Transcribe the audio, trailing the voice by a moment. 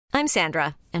I'm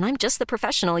Sandra, and I'm just the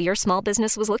professional your small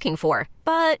business was looking for.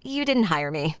 But you didn't hire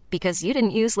me because you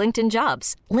didn't use LinkedIn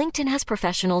Jobs. LinkedIn has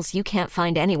professionals you can't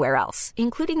find anywhere else,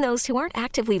 including those who aren't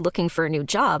actively looking for a new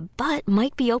job, but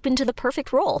might be open to the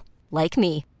perfect role, like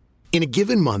me. In a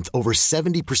given month, over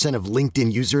 70% of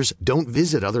LinkedIn users don't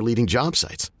visit other leading job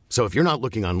sites. So if you're not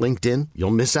looking on LinkedIn,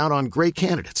 you'll miss out on great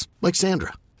candidates like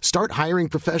Sandra. Start hiring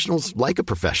professionals like a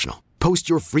professional. Post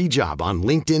your free job on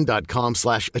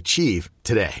linkedin.com/achieve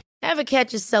today. Ever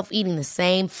catch yourself eating the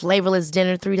same flavorless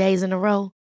dinner 3 days in a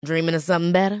row? Dreaming of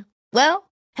something better?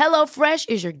 Well, HelloFresh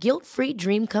is your guilt-free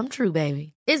dream come true,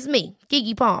 baby. It's me,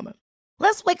 Keke Palmer.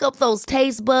 Let's wake up those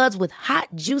taste buds with hot,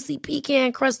 juicy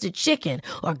pecan-crusted chicken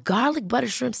or garlic butter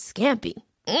shrimp scampi.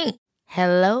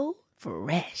 Hello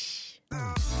Fresh.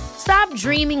 Stop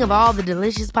dreaming of all the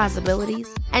delicious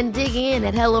possibilities and dig in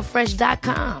at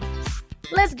HelloFresh.com.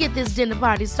 Let's get this dinner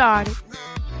party started.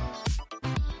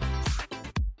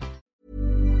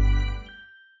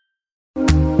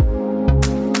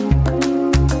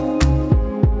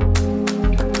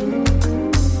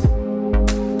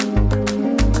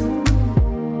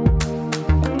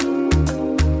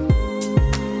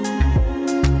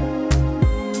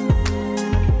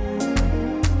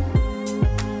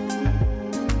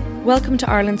 Welcome to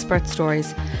Ireland's Birth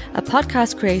Stories, a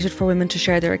podcast created for women to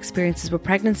share their experiences with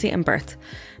pregnancy and birth.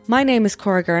 My name is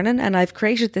Cora Gernan and I've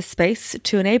created this space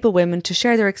to enable women to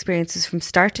share their experiences from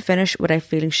start to finish without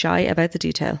feeling shy about the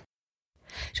detail.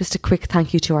 Just a quick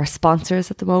thank you to our sponsors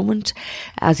at the moment.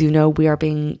 As you know, we are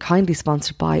being kindly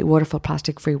sponsored by Waterful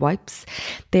Plastic Free Wipes.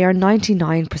 They are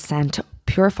 99%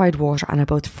 purified water and are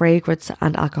both fragrance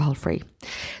and alcohol free.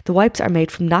 The wipes are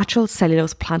made from natural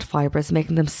cellulose plant fibres,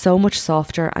 making them so much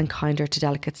softer and kinder to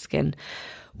delicate skin.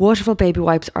 Waterful baby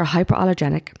wipes are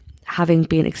hypoallergenic, having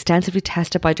been extensively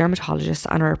tested by dermatologists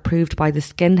and are approved by the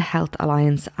Skin Health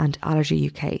Alliance and Allergy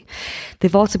UK.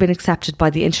 They've also been accepted by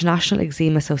the International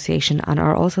Eczema Association and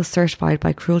are also certified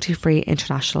by Cruelty Free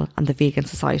International and the Vegan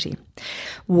Society.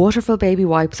 Waterful baby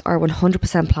wipes are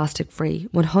 100% plastic free,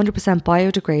 100%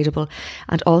 biodegradable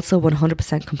and also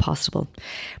 100% compostable.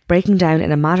 Breaking down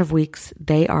in a matter of weeks,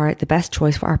 they are the best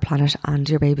choice for our planet and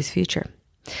your baby's future.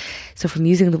 So from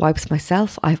using the wipes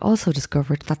myself, I've also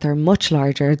discovered that they're much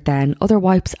larger than other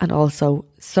wipes and also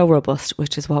so robust,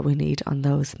 which is what we need on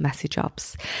those messy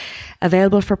jobs.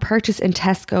 Available for purchase in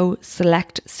Tesco,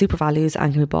 select SuperValues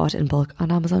and can be bought in bulk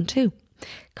on Amazon too.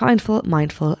 Kindful,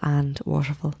 mindful and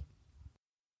waterful.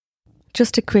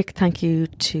 Just a quick thank you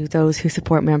to those who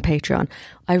support me on Patreon.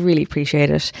 I really appreciate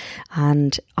it.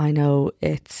 And I know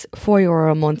it's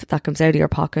 €4 a month that comes out of your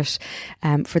pocket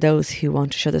for those who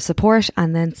want to show their support,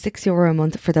 and then €6 a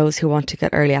month for those who want to get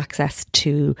early access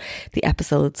to the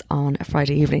episodes on a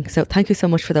Friday evening. So thank you so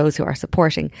much for those who are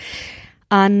supporting.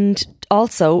 And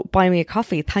also buy me a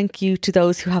coffee. Thank you to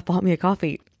those who have bought me a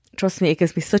coffee. Trust me, it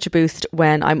gives me such a boost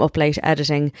when I'm up late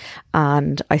editing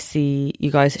and I see you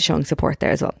guys showing support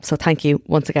there as well. So thank you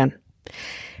once again.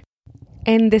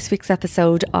 In this week's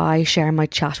episode, I share my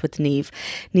chat with Niamh.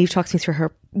 Niamh talks me through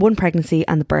her one pregnancy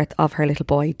and the birth of her little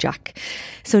boy, Jack.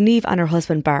 So Niamh and her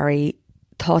husband, Barry,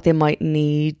 thought they might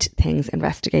need things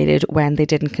investigated when they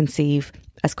didn't conceive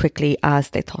as quickly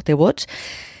as they thought they would.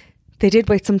 They did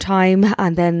wait some time,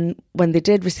 and then when they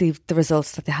did receive the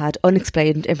results that they had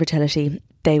unexplained infertility,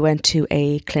 they went to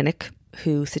a clinic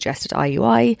who suggested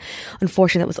IUI.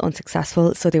 Unfortunately, that was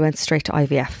unsuccessful, so they went straight to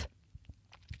IVF.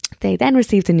 They then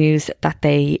received the news that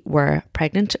they were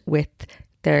pregnant with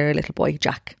their little boy,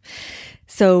 Jack.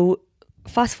 So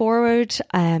fast forward,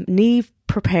 Niamh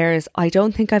prepares. I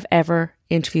don't think I've ever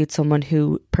interviewed someone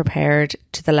who prepared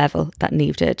to the level that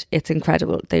Niamh did. It's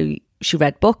incredible. She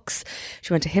read books,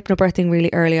 she went to hypnobirthing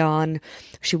really early on,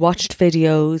 she watched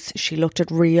videos, she looked at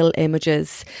real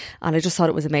images, and I just thought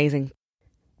it was amazing.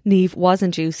 Niamh was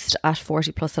induced at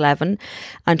 40+11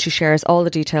 and she shares all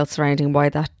the details surrounding why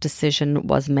that decision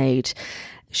was made.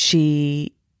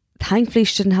 Thankfully,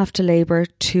 she didn't have to labour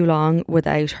too long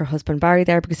without her husband Barry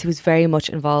there, because he was very much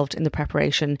involved in the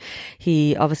preparation.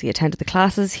 He obviously attended the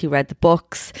classes, he read the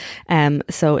books,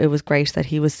 so it was great that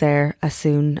he was there as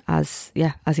soon as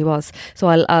he was. So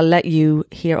I'll let you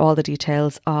hear all the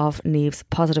details of Niamh's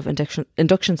positive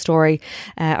induction story,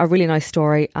 a really nice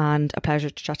story and a pleasure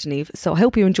to chat to Niamh. So I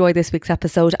hope you enjoy this week's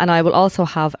episode, and I will also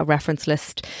have a reference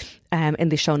list in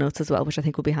the show notes as well, which I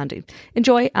think will be handy.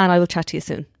 Enjoy, and I will chat to you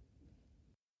soon.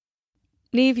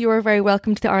 Niamh, you are very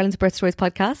welcome to the Ireland's Birth Stories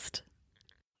podcast.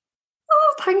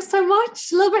 Oh, thanks so much.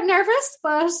 A little bit nervous,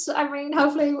 but I mean,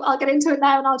 hopefully I'll get into it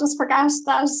now and I'll just forget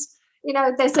that,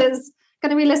 this is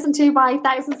going to be listened to by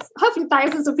hopefully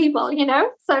thousands of people,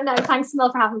 So no, thanks a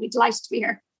lot for having me. Delighted to be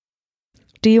here.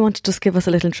 do you want to just give us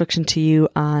a little introduction to you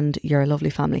and your lovely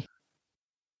family?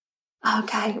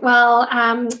 Okay, well,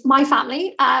 my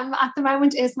family at the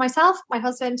moment is myself, my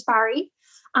husband, Barry,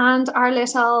 and our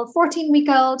little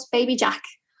 14-week-old baby, Jack.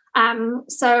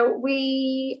 So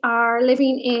we are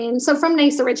living from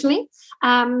Naas originally.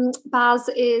 Baz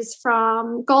is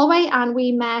from Galway, and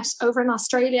we met over in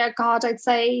Australia. God, I'd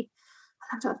say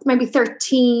maybe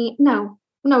 13. No,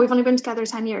 we've only been together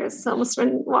 10 years. So almost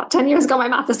been 10 years ago, my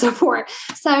math is so poor.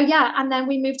 So yeah, and then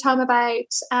we moved home about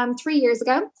 3 years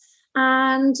ago,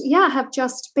 and yeah, have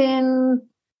just been,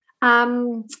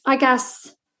 I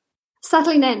guess,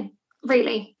 settling in,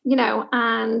 really,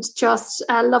 and just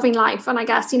loving life. And I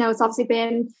guess, it's obviously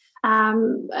been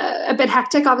a bit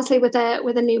hectic, obviously, with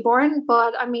a newborn.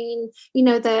 But I mean,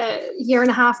 the year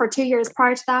and a half or 2 years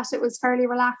prior to that, it was fairly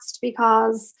relaxed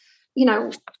because,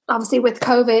 obviously with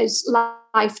COVID,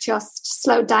 life just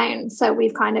slowed down. So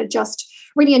we've kind of just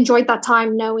really enjoyed that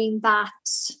time, knowing that,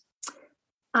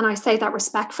 and I say that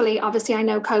respectfully, obviously I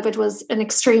know COVID was an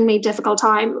extremely difficult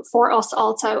time for us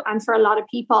also, and for a lot of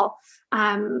people.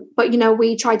 But,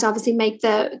 we tried to obviously make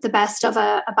the best of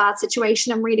a bad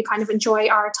situation and really kind of enjoy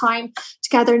our time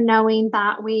together, knowing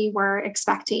that we were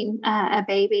expecting a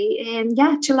baby in,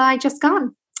 July just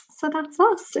gone. So that's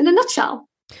us in a nutshell.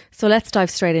 So let's dive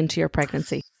straight into your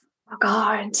pregnancy. Oh,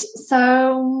 God.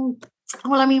 So,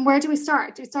 well, I mean, where do we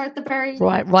start? Do we start at the very...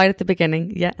 Right at the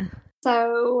beginning, yeah.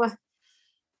 So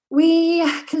we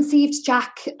conceived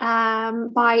Jack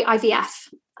by IVF,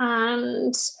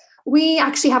 and we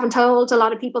actually haven't told a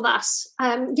lot of people that.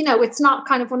 It's not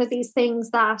kind of one of these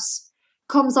things that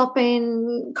comes up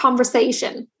in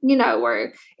conversation,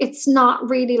 where it's not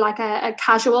really like a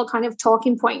casual kind of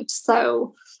talking point.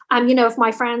 So,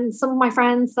 if some of my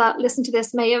friends that listen to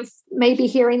this may be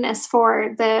hearing this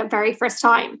for the very first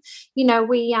time,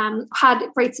 we had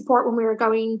great support when we were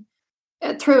going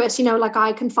through it. Like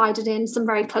I confided in some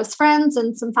very close friends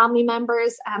and some family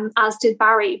members, as did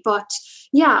Barry. But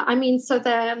yeah, I mean, so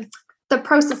the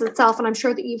process itself, and I'm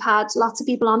sure that you've had lots of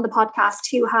people on the podcast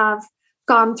who have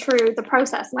gone through the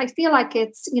process, and I feel like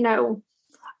it's,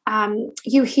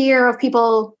 you hear of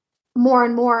people more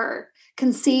and more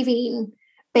conceiving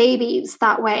babies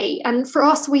that way. And for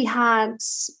us, we had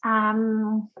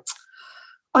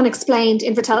unexplained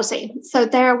infertility. So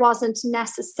there wasn't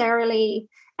necessarily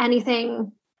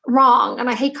anything wrong. And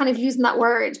I hate kind of using that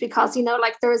word because,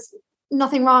 there's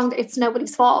nothing wrong. It's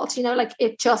nobody's fault,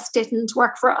 it just didn't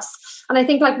work for us. And I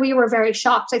think we were very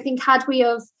shocked. I think had we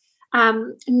have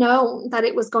known that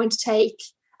it was going to take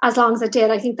as long as it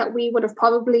did, I think that we would have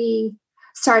probably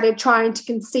started trying to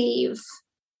conceive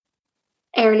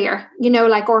earlier,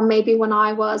 or maybe when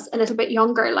I was a little bit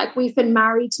younger. We've been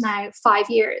married now 5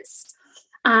 years,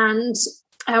 and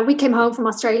we came home from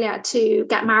Australia to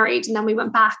get married, and then we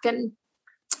went back, and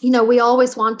we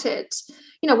always wanted,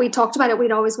 we talked about it,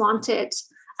 we'd always wanted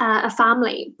a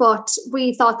family, but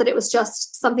we thought that it was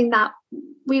just something that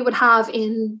we would have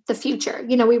in the future.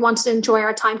 We wanted to enjoy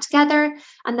our time together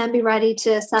and then be ready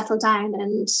to settle down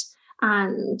and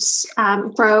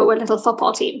grow a little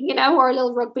football team, or a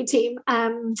little rugby team.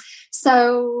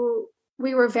 So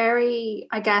we were very,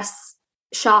 I guess,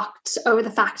 shocked over the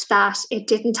fact that it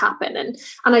didn't happen. And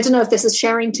I don't know if this is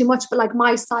sharing too much, but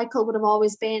my cycle would have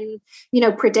always been,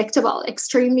 predictable,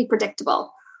 extremely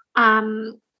predictable.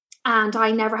 And I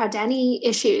never had any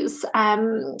issues,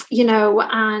 and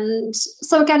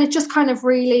so again, it just kind of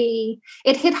really,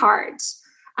 it hit hard.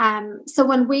 So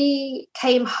when we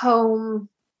came home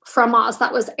from Oz,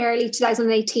 that was early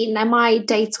 2018. Now my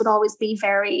dates would always be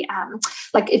very,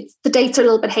 the dates are a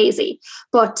little bit hazy,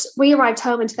 but we arrived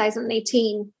home in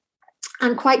 2018,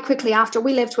 and quite quickly after,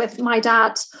 we lived with my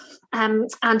dad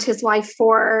and his wife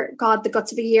for, God, the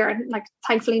guts of a year. And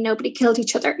thankfully nobody killed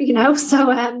each other,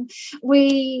 So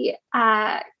we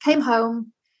came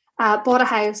home, bought a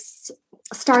house,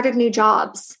 started new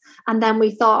jobs. And then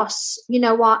we thought, you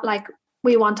know what,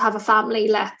 we want to have a family.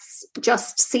 Let's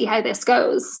just see how this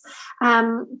goes.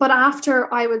 But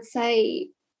after, I would say,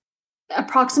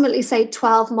 approximately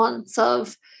 12 months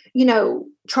of,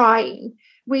 trying,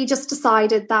 we just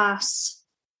decided that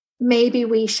maybe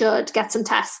we should get some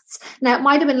tests. Now, it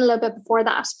might have been a little bit before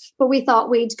that, but we thought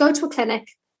we'd go to a clinic,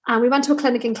 and we went to a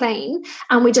clinic in Clane,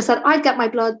 and we just said, I'd get my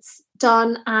bloods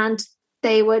done, and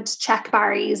they would check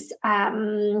Barry's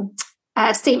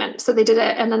semen. So they did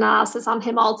an analysis on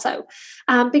him also.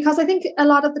 Because I think a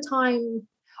lot of the time,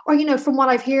 or, from what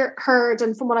I've heard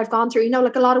and from what I've gone through,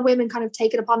 a lot of women kind of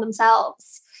take it upon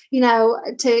themselves,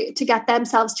 to get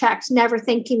themselves checked, never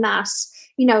thinking that,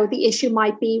 the issue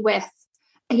might be with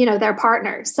their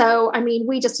partner. So, I mean,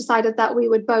 we just decided that we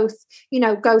would both,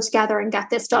 go together and get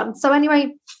this done. So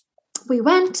anyway, we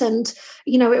went and,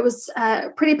 it was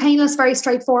pretty painless, very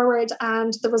straightforward.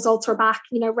 And the results were back,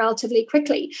 relatively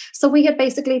quickly. So we had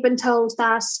basically been told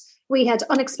that we had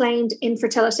unexplained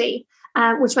infertility,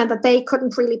 which meant that they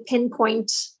couldn't really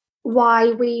pinpoint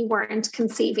why we weren't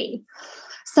conceiving.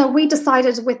 So we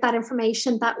decided with that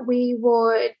information that we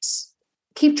would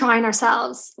keep trying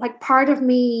ourselves. Like, part of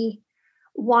me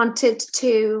wanted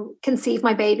to conceive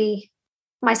my baby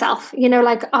myself,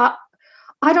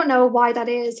 I don't know why that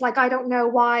is. Like, I don't know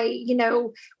why,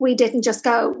 we didn't just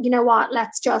go, you know what,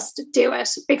 let's just do it.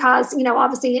 Because,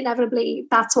 obviously, inevitably,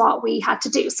 that's what we had to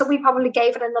do. So we probably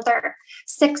gave it another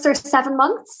 6 or 7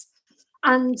 months.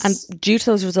 And due to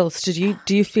those results,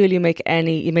 do you feel you made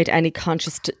any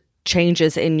conscious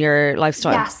changes in your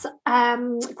lifestyle? Yes.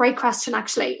 Great question,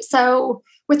 actually. So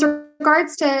with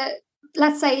regards to,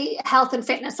 let's say, health and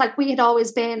fitness, like we had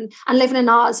always been, and living in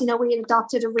Oz, we had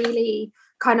adopted a really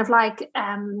kind of like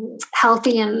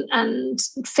healthy and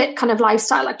fit kind of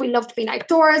lifestyle. Like, we loved being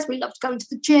outdoors, we loved going to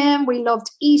the gym, we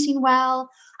loved eating well.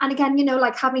 And again,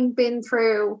 like having been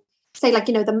through, say, like,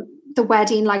 the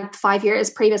wedding, like 5 years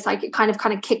previous, like it kind of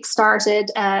kick-started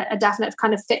a definite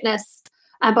kind of fitness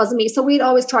buzz in me. So we'd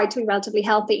always tried to be relatively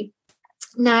healthy.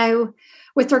 Now,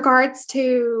 with regards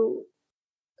to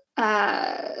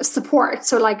support,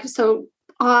 so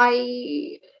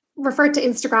I referred to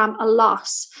Instagram a lot,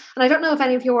 and I don't know if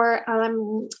any of your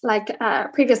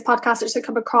previous podcasters have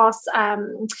come across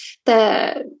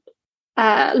the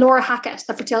Laura Hackett,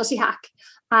 the fertility hack,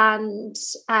 and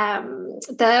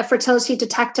the fertility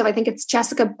detective. I think it's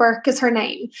Jessica Burke is her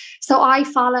name. So I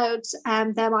followed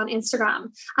them on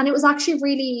Instagram, and it was actually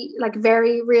really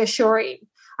very reassuring,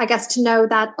 I guess, to know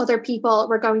that other people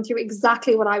were going through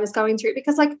exactly what I was going through.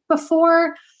 Because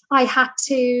before I had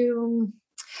to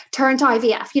turn to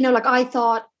IVF, I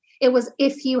thought it was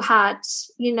if you had,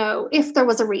 if there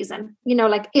was a reason,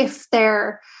 if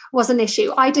there was an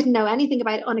issue. I didn't know anything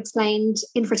about unexplained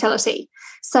infertility.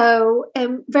 So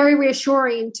very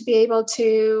reassuring to be able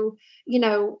to,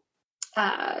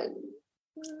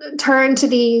 turn to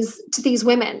these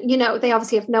women. They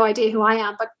obviously have no idea who I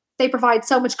am, but they provide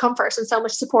so much comfort and so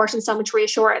much support and so much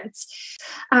reassurance.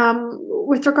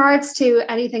 With regards to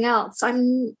anything else,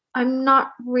 I'm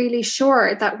not really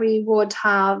sure that we would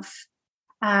have,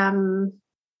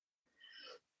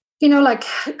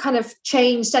 kind of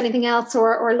changed anything else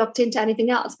or looked into anything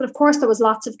else. But of course, there was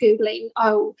lots of Googling.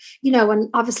 And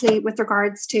obviously with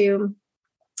regards to,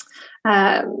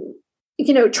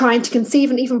 trying to conceive,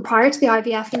 and even prior to the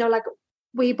IVF,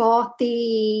 we bought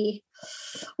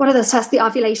one of those tests, the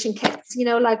ovulation kits, and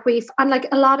a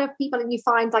lot of people, and you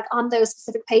find on those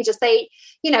specific pages, they,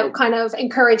 kind of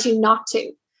encourage you not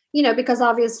to, because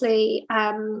obviously,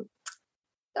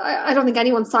 I don't think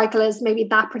anyone's cycle is maybe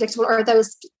that predictable, or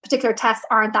those particular tests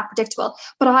aren't that predictable.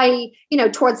 But I,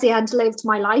 towards the end, lived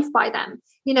my life by them.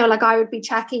 I would be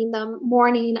checking them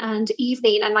morning and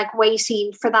evening and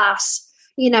waiting for that,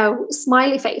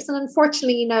 smiley face. And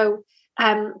unfortunately,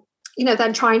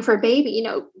 then trying for a baby,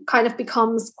 kind of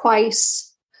becomes quite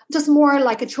just more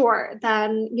like a chore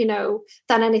than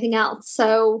anything else.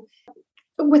 So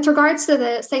with regards to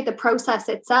the process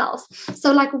itself,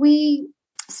 so we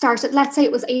started, let's say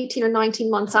it was 18 or 19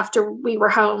 months after we were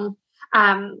home,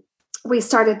 we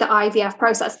started the IVF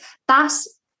process. That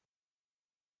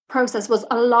process was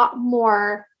a lot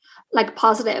more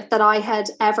positive than I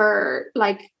had ever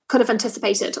could have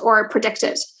anticipated or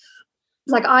predicted.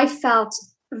 I felt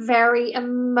very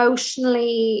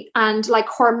emotionally and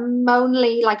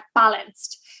hormonally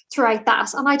balanced throughout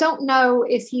that. And I don't know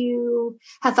if you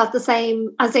have felt the same,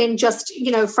 as in just,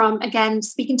 from, again,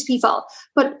 speaking to people,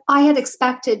 but I had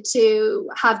expected to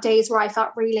have days where I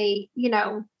felt really,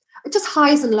 just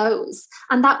highs and lows.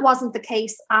 And that wasn't the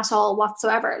case at all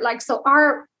whatsoever. So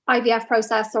our IVF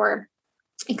process or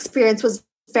experience was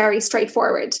very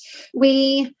straightforward.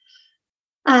 We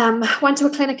went to a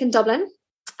clinic in Dublin,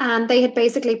 and they had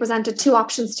basically presented two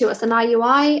options to us, an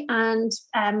IUI and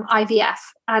IVF.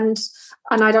 And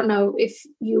I don't know if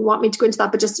you want me to go into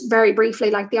that, but just very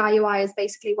briefly, the IUI is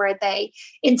basically where they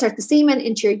insert the semen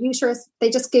into your uterus.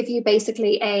 They just give you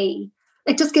basically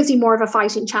it just gives you more of a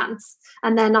fighting chance.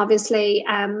 And then obviously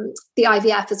the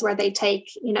IVF is where they take,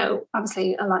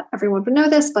 obviously everyone would know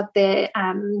this, but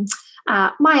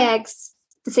my eggs,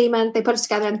 the semen, they put it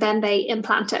together and then they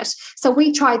implant it. So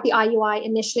we tried the IUI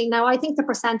initially. Now, I think the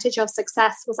percentage of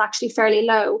success was actually fairly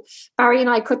low. Barry and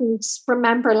I couldn't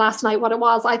remember last night what it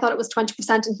was. I thought it was 20%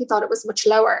 and he thought it was much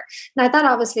lower. Now, that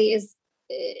obviously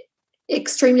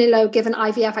extremely low, given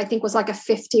IVF, I think was like a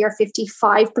 50 or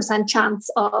 55% chance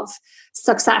of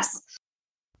success.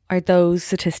 Are those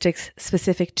statistics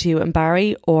specific to you and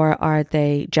Barry, or are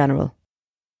they general?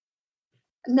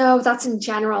 No, that's in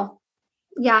general.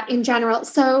 Yeah, in general.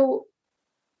 So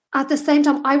at the same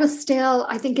time, I was still,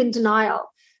 I think, in denial,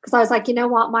 because I was like, you know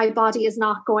what, my body is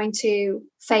not going to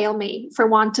fail me, for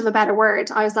want of a better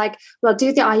word. I was like, well,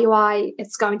 do the IUI,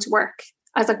 it's going to work.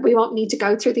 I was like, we won't need to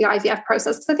go through the IVF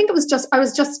process. Because I think it was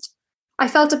just, I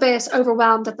felt a bit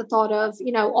overwhelmed at the thought of,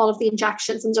 you know, all of the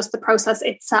injections and just the process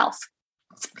itself.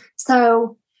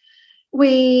 So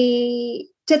we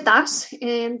did that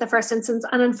in the first instance,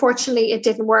 and unfortunately it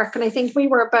didn't work. And I think we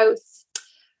were both,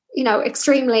 you know,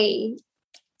 extremely,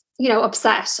 you know,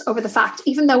 upset over the fact,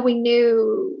 even though we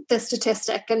knew the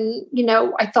statistic, and, you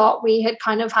know, I thought we had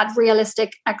kind of had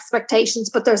realistic expectations,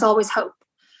 but there's always hope,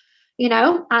 you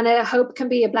know, and a hope can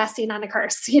be a blessing and a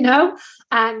curse, you know.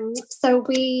 So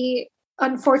we,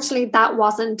 unfortunately, that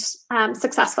wasn't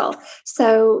successful.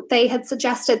 So they had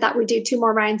suggested that we do 2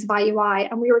 more rounds of IUI,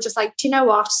 and we were just like, do you know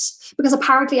what? Because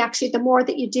apparently, actually, the more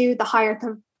that you do, the higher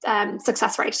the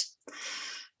success rate.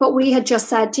 But we had just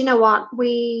said, do you know what?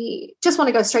 We just want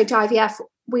to go straight to IVF.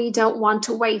 We don't want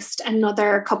to waste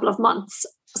another couple of months.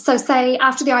 So say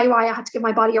after the IUI, I had to give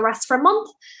my body a rest for a month,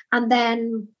 and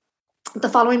then the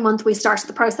following month we started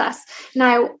the process.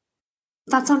 Now,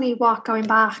 that's only going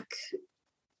back,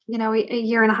 you know, a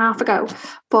year and a half ago,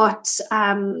 but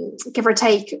give or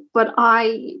take. But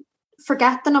I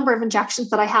forget the number of injections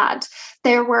that I had.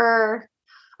 There were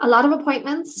a lot of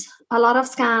appointments, a lot of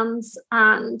scans,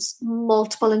 and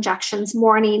multiple injections,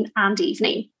 morning and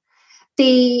evening.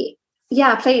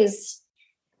 Yeah, please.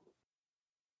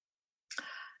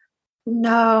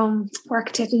 No,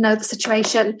 work didn't know the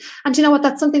situation. And you know what?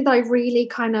 That's something that I really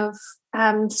kind of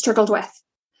struggled with.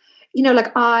 You know,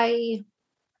 like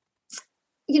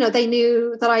you know, they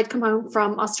knew that I'd come home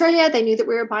from Australia. They knew that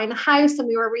we were buying a house and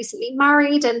we were recently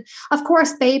married. And of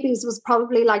course, babies was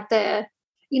probably like the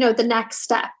next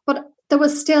step. But there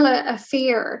was still a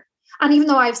fear. And even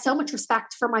though I have so much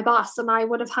respect for my boss, and I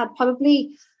would have had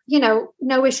probably, you know,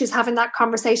 no issues having that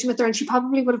conversation with her, and she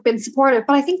probably would have been supportive.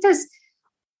 But I think there's,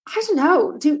 I don't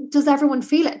know, does everyone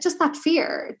feel it? Just that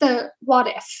fear, the what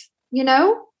if, you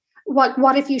know?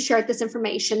 What if you shared this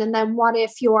information, and then what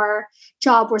if your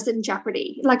job was in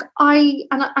jeopardy? Like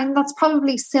and that's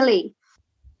probably silly.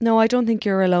 No, I don't think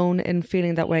you're alone in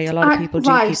feeling that way. A lot of people do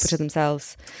keep it to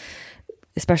themselves,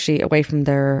 especially away from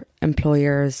their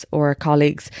employers or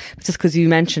colleagues. But just because you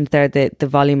mentioned there the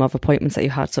volume of appointments that you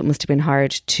had, so it must have been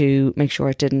hard to make sure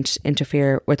it didn't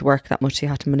interfere with work that much. You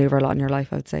had to manoeuvre a lot in your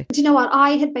life, I would say. Do you know what?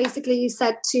 I had basically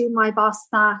said to my boss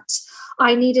that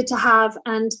I needed to have,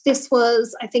 and this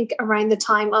was, I think, around the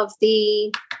time of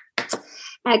the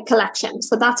egg collection.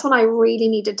 So that's when I really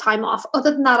needed time off. Other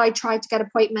than that, I tried to get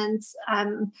appointments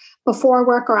before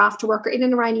work or after work, or in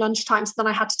and around lunchtime, so then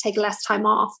I had to take less time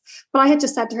off. But I had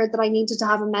just said to her that I needed to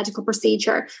have a medical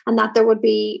procedure and that there would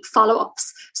be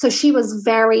follow-ups. So she was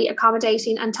very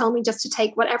accommodating and told me just to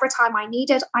take whatever time I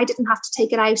needed. I didn't have to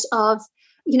take it out of,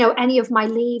 you know, any of my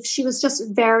leave. She was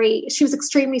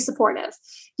extremely supportive,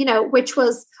 you know, which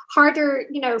was harder,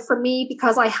 you know, for me,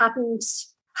 because I hadn't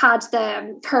had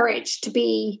the courage to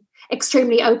be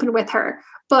extremely open with her.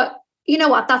 But you know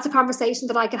what, that's a conversation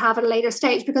that I could have at a later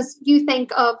stage, because you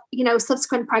think of, you know,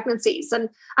 subsequent pregnancies and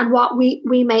what we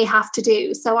may have to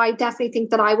do. So I definitely think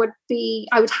that I would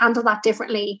handle that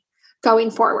differently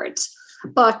going forward.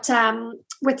 But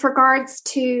with regards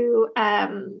to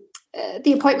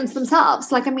the appointments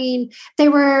themselves, like, I mean, they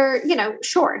were, you know,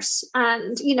 short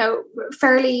and, you know,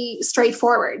 fairly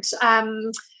straightforward.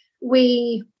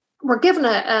 We were given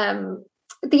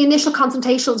the initial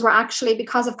consultations were actually,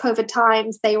 because of COVID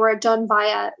times, they were done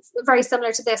very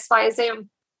similar to this, via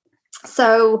Zoom.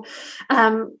 So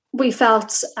we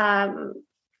felt,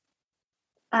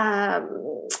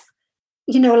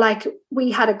 you know, like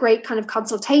we had a great kind of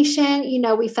consultation. You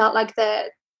know, we felt like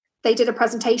they did a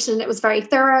presentation and it was very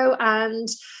thorough, and,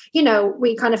 you know,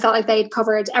 we kind of felt like they'd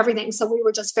covered everything. So we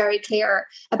were just very clear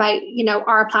about, you know,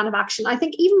 our plan of action. I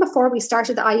think even before we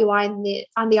started the IUI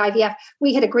and the IVF,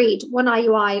 we had agreed 1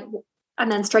 IUI and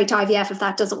then straight to IVF if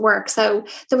that doesn't work. So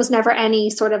there was never any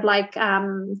sort of like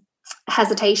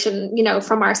hesitation, you know,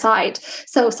 from our side.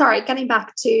 So sorry, getting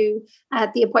back to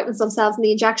the appointments themselves and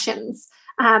the injections,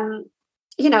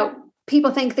 you know,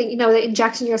 people think that, you know, that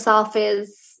injecting yourself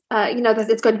is, you know, that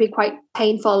it's going to be quite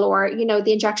painful, or, you know,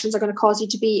 the injections are going to cause you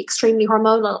to be extremely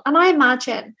hormonal. And I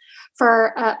imagine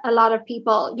for a lot of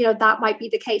people, you know, that might be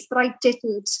the case, but I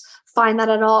didn't find that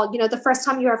at all. You know, the first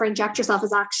time you ever inject yourself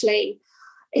is actually,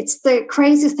 it's the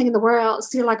craziest thing in the world.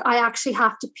 So you're like, I actually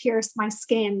have to pierce my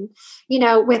skin, you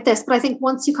know, with this. But I think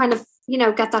once you kind of, you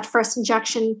know, get that first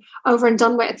injection over and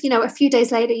done with, you know, a few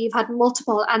days later, you've had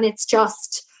multiple, and it's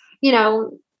just, you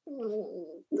know,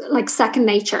 like second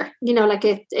nature, you know, like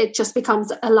it just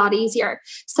becomes a lot easier.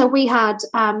 So we had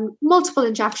multiple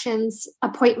injections,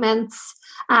 appointments.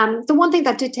 The one thing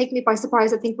that did take me by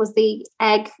surprise, I think, was the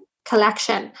egg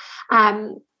collection.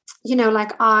 You know,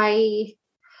 like I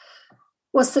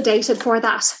was sedated for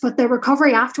that, but the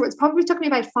recovery afterwards probably took me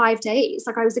about 5 days.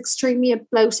 Like I was extremely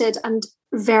bloated and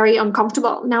very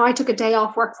uncomfortable. Now I took a day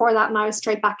off work for that, and I was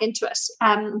straight back into it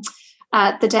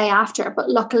the day after. But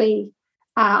luckily,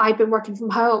 I'd been working from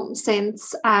home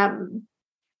since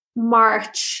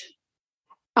March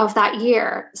of that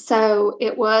year. So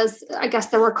it was, I guess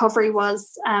the recovery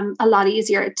was a lot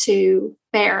easier to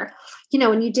bear, you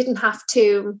know, and you didn't have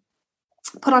to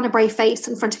put on a brave face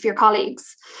in front of your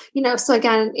colleagues, you know. So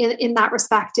again, in that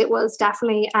respect, it was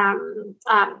definitely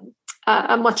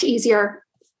a much easier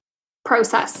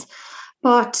process.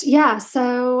 But yeah,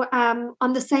 so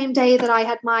on the same day that I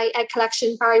had my egg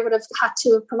collection, Barry would have had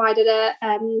to have provided a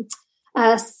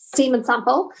semen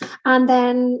sample. And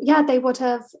then, yeah, they would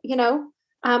have, you know,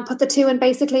 put the two in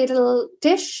basically a little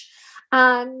dish.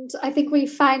 And I think we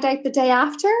found out the day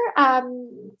after,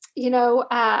 you know,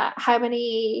 how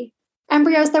many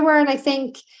embryos there were. And I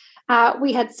think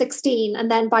we had 16.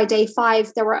 And then by day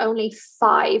 5, there were only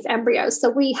 5 embryos. So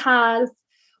we have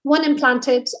 1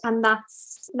 implanted, and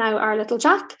that's now our little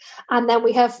Jack. And then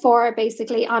we have 4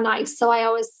 basically on ice. So I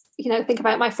always, you know, think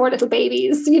about my 4 little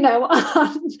babies, you know,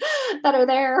 that are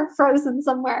there frozen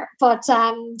somewhere. But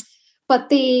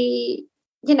the,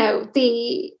 you know,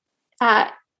 the,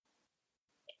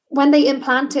 when they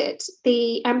implanted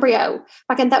the embryo,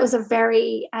 again, that was a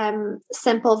very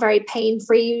simple, very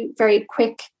pain-free, very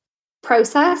quick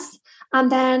process. And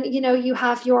then, you know, you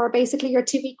have basically your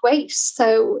 2-week wait.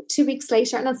 So 2 weeks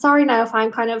later, and I'm sorry now if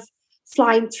I'm kind of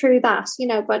flying through that, you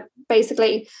know, but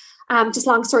basically, just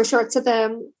long story short, so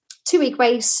the 2-week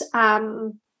wait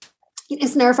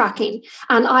is nerve-wracking.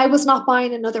 And I was not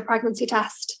buying another pregnancy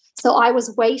test. So I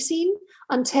was waiting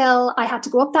until I had to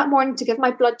go up that morning to give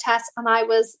my blood test, and I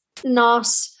was not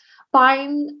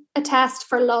buying a test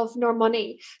for love nor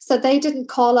money. So they didn't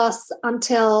call us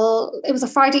until it was a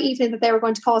Friday evening that they were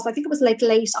going to call us. I think it was like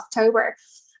late October,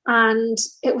 and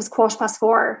it was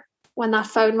 4:15 when that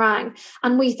phone rang.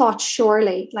 And we thought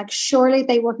surely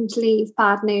they wouldn't leave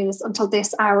bad news until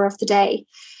this hour of the day.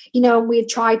 You know, we had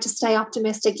tried to stay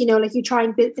optimistic, you know, like you try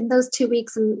and in those 2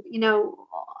 weeks, and, you know,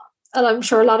 and I'm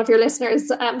sure a lot of your listeners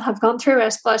have gone through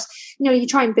it, but, you know, you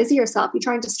try and busy yourself, you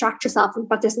try and distract yourself,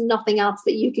 but there's nothing else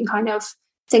that you can kind of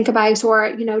think about or,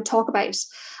 you know, talk about.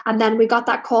 And then we got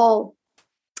that call,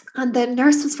 and the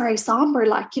nurse was very somber,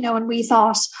 like, you know, and we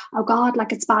thought, oh God,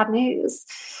 like it's bad news.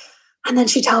 And then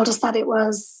she told us that it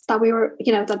was, that we were,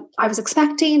 you know, that I was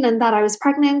expecting and that I was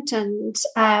pregnant. And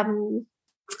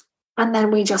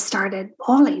then we just started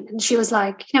bawling, and she was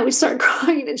like, you know, we started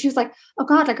crying, and she was like, oh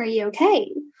God, like, are you okay?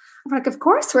 I'm like, of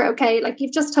course we're okay. Like,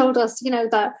 you've just told us, you know,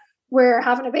 that we're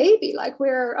having a baby, like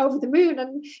we're over the moon.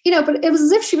 And, you know, but it was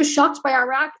as if she was shocked by our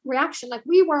reaction. Like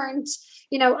we weren't,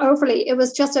 you know, overly, it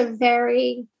was just a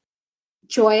very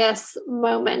joyous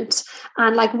moment,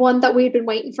 and like one that we'd been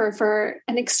waiting for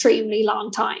an extremely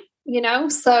long time, you know?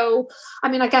 So, I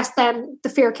mean, I guess then the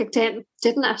fear kicked in,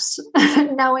 didn't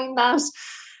it? Knowing that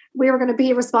we were going to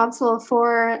be responsible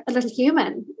for a little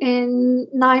human in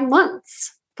 9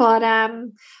 months. But,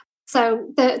 so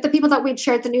the people that we'd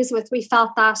shared the news with, we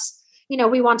felt that, you know,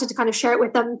 we wanted to kind of share it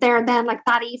with them there and then, like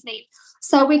that evening.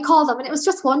 So we called them, and it was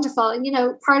just wonderful. And, you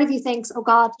know, part of you thinks, oh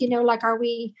God, you know, like, are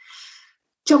we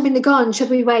jumping the gun? Should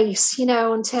we wait, you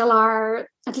know, until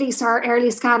at least our early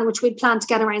scan, which we'd planned to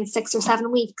get around 6 or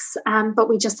 7 weeks. But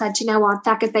we just said, you know what,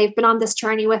 they've been on this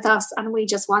journey with us, and we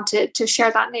just wanted to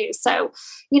share that news. So,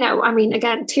 you know, I mean,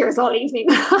 again, tears all evening.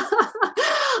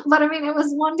 But I mean, it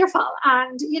was wonderful.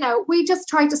 And, you know, we just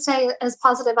tried to stay as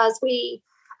positive as we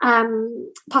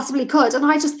possibly could. And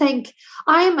I just think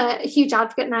I am a huge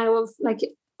advocate now of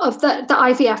the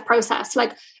IVF process.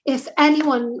 Like, if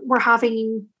anyone were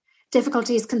having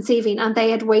difficulties conceiving and they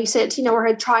had waited, you know, or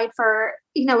had tried for,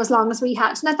 you know, as long as we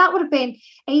had, now that would have been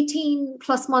 18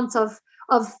 plus months of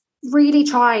really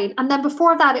trying. And then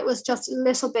before that, it was just a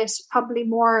little bit probably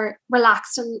more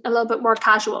relaxed and a little bit more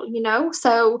casual, you know.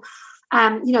 So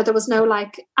you know, there was no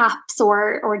like apps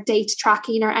or date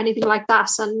tracking or anything like that.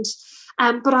 And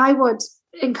but I would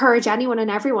encourage anyone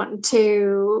and everyone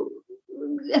to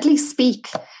at least speak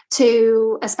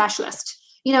to a specialist,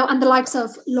 and the likes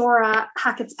of Laura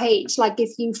Hackett's Page, like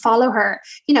if you follow her,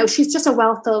 she's just a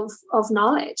wealth of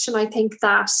knowledge. And I think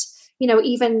that,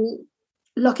 even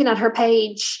looking at her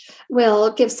page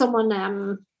will give someone,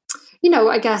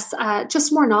 I guess,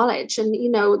 just more knowledge and,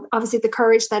 obviously the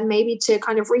courage then maybe to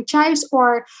kind of reach out,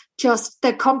 or just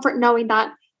the comfort knowing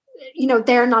that,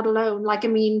 they're not alone. Like, I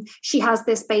mean, she has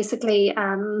this basically,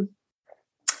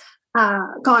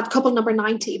 couple number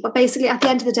 90, but basically at the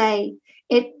end of the day,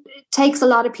 it takes a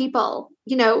lot of people,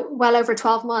 well over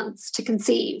 12 months to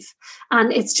conceive.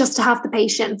 And it's just to have the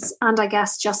patience and I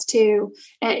guess just to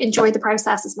enjoy the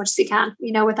process as much as you can,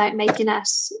 without making it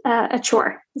a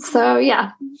chore. So,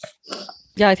 yeah.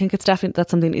 Yeah, I think it's definitely,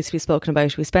 that's something that needs to be spoken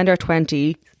about. We spend our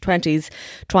 20s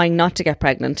trying not to get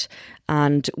pregnant,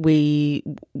 and we're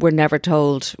not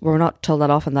told that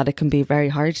often that it can be very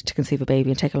hard to conceive a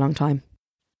baby and take a long time.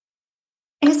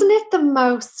 Isn't it the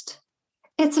most?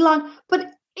 It's long,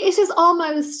 but it is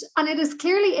almost, and it is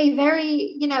clearly a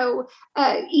very,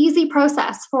 easy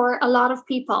process for a lot of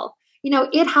people.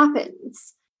 It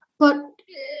happens, but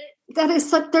there's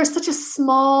such a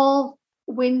small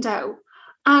window.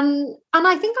 And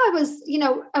I think I was,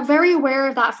 very aware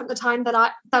of that from the time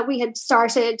that we had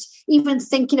started even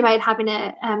thinking about having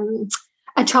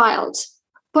a child.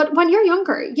 But when you're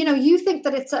younger, you think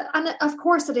that and of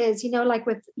course it is, like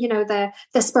with, the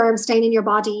sperm staying in your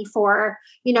body for,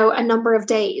 a number of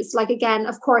days. Like, again,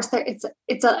 of course,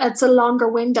 it's a longer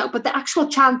window, but the actual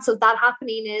chance of that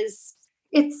happening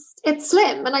it's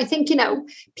slim. And I think,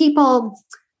 people,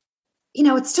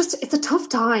 it's a tough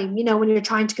time, when you're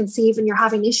trying to conceive and you're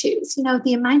having issues.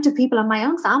 The amount of people in my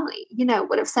own family,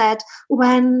 would have said,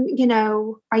 when,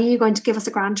 are you going to give us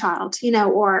a grandchild,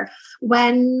 or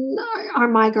when are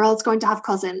my girls going to have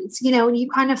cousins, and you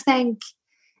kind of think,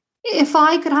 if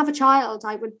I could have a child,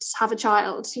 I would have a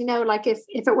child, like if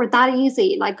it were that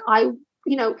easy, like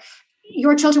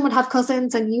your children would have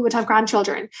cousins and you would have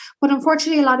grandchildren. But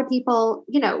unfortunately, a lot of people,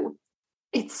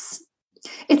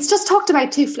 it's just talked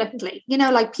about too flippantly,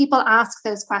 like people ask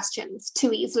those questions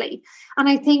too easily. And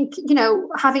I think,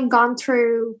 having gone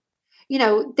through,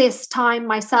 this time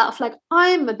myself, like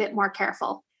I'm a bit more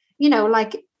careful,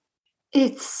 like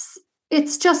it's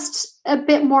just a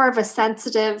bit more of a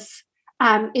sensitive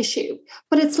issue.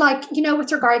 But it's like,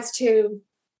 with regards to,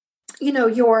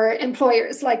 your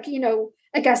employers, like,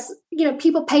 I guess,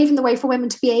 people paving the way for women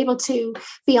to be able to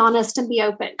be honest and be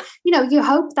open. You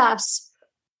hope that,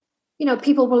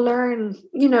 people will learn,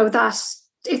 that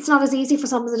it's not as easy for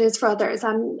some as it is for others.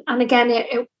 And again,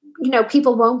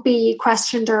 people won't be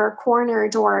questioned or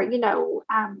cornered or,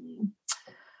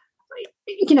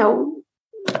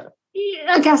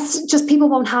 I guess just people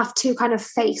won't have to kind of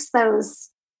face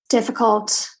those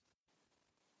difficult,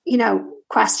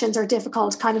 questions or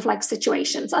difficult kind of like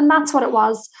situations. And that's what it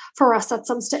was for us at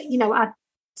some at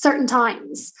certain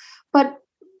times. But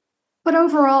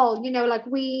overall, like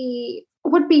we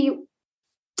would be,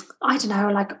 I don't know,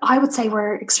 like I would say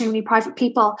we're extremely private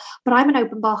people, but I'm an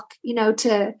open book,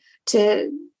 to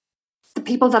the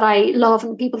people that I love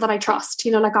and the people that I trust,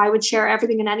 like I would share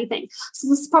everything and anything. So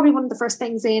this is probably one of the first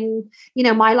things in,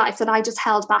 my life that I just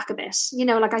held back a bit,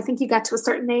 like I think you get to a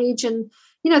certain age and,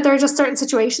 there are just certain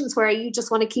situations where you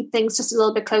just want to keep things just a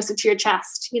little bit closer to your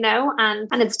chest, and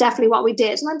it's definitely what we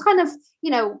did. And I'm kind of,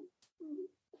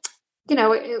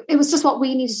 it was just what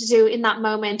we needed to do in that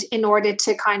moment in order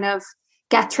to kind of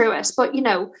get through it. But,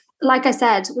 like I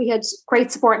said, we had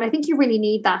great support. And I think you really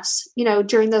need that,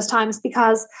 during those times,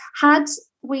 because had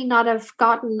we not have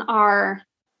gotten our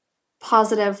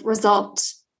positive result,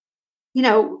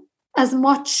 as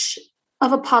much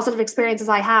of a positive experience as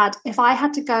I had, if I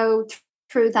had to go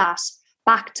through that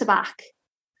back to back,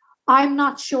 I'm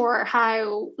not sure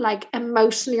how like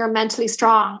emotionally or mentally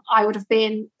strong I would have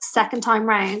been second time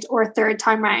round or third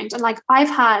time round. And like I've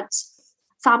had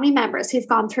family members who've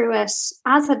gone through it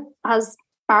as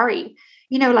Barry,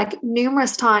 like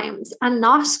numerous times and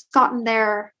not gotten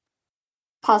their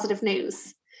positive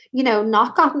news,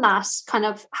 not gotten that kind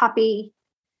of happy,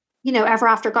 ever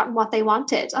after gotten what they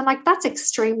wanted. And like, that's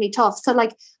extremely tough. So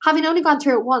like having only gone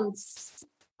through it once,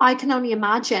 I can only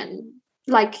imagine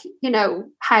like,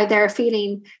 how they're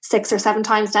feeling 6 or 7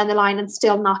 times down the line and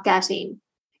still not getting,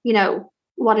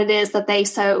 what it is that they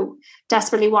so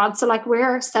desperately want. So like,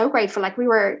 we're so grateful. Like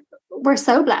we're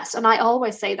so blessed. And I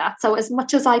always say that. So as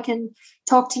much as I can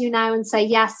talk to you now and say,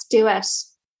 yes, do it,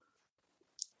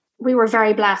 we were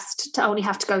very blessed to only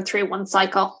have to go through one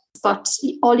cycle. But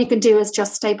all you can do is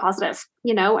just stay positive,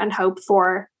 and hope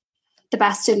for the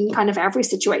best in kind of every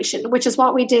situation, which is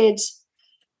what we did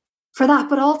for that.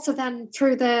 But also then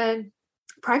through the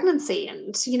pregnancy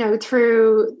and, you know,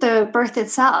 through the birth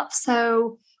itself.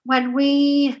 So when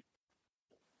we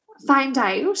found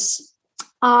out,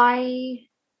 and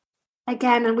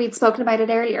we'd spoken about it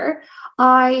earlier,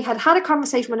 I had a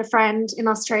conversation with a friend in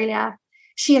Australia.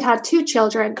 She had 2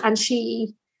 children and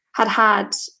she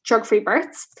had drug-free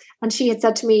births. And she had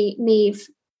said to me, Niamh,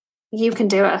 you can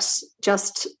do it.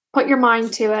 Just put your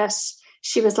mind to it.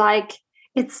 She was like,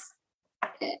 it's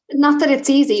not that it's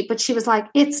easy, but she was like,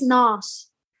 it's not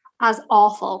as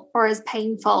awful or as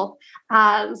painful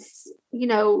as, you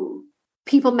know,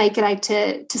 people make it out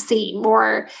to seem,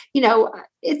 or, you know,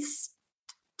 it's,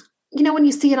 you know, when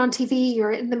you see it on TV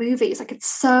or in the movies, like it's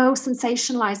so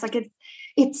sensationalized. Like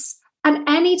it's, and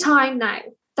any time now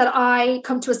that I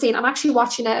come to a scene, I'm actually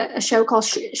watching a show called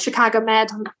Chicago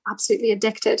Med. I'm absolutely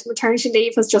addicted. Maternity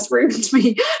leave has just ruined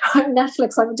me. On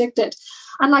Netflix, I'm addicted.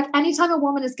 And like anytime a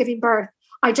woman is giving birth,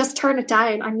 I just turn it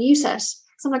down. I mute it.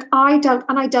 So I'm like,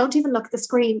 I don't even look at the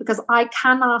screen because I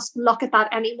cannot look at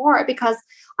that anymore because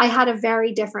I had a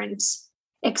very different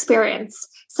experience.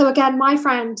 So again, my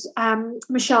friend,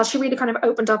 Michelle, she really kind of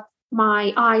opened up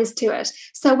my eyes to it.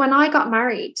 So when I got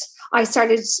married, I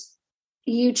started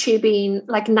YouTubing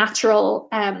like natural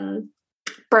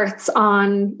births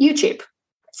on YouTube.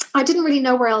 I didn't really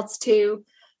know where else to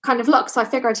kind of look. So I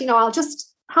figured, you know, I'll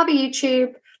just have a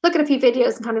YouTube, look at a few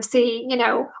videos and kind of see, you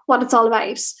know, what it's all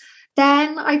about.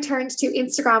 Then I turned to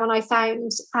Instagram and I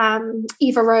found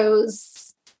Eva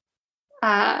Rose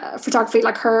photography,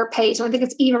 like her page. And I think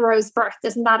it's Eva Rose Birth,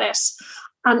 isn't that it?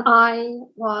 And I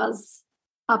was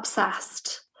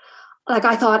obsessed. Like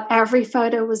I thought every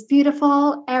photo was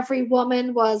beautiful. Every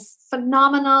woman was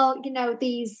phenomenal. You know,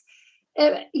 these,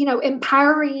 you know,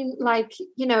 empowering, like,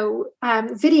 you know,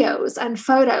 videos and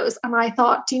photos. And I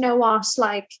thought, do you know what?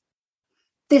 Like,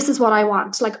 this is what I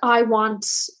want. Like, I want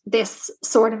this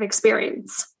sort of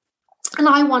experience. And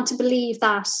I want to believe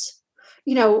that,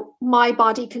 you know, my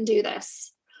body can do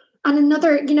this. And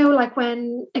another, you know, like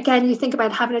when, again, you think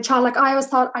about having a child, like I always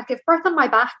thought I'd give birth on my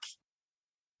back.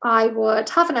 I would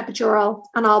have an epidural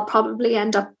and I'll probably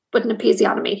end up with an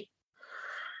episiotomy.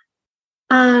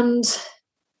 And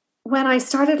when I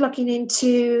started looking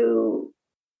into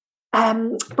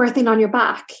birthing on your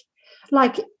back,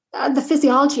 like the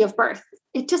physiology of birth,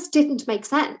 it just didn't make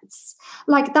sense.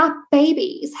 Like that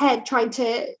baby's head trying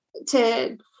to,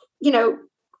 you know,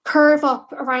 curve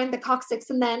up around the coccyx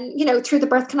and then, you know, through the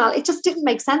birth canal, it just didn't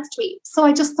make sense to me. So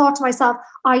I just thought to myself,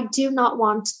 I do not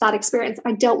want that experience.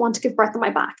 I don't want to give birth on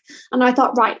my back. And I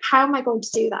thought, right, how am I going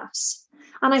to do that?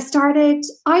 And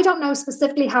I don't know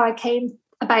specifically how I came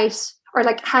about, or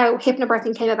like how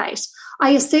hypnobirthing came about. I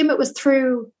assume it was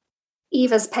through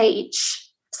Eva's page.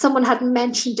 Someone had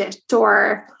mentioned it,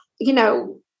 or, you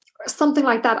know, something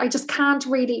like that. I just can't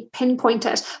really pinpoint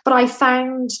it. But I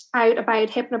found out about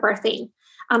hypnobirthing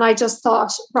and I just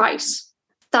thought, right,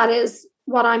 that is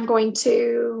what I'm going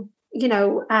to, you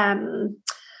know,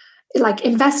 like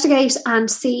investigate and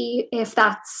see if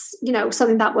that's, you know,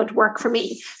 something that would work for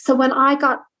me. So when I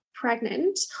got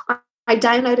pregnant, I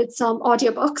downloaded some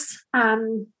audiobooks.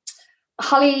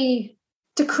 Holly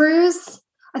DeCruz,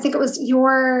 I think it was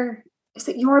Your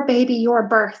Baby, Your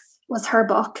Birth was her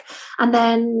book. And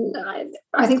then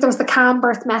I think there was The Calm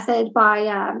Birth Method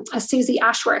by Susie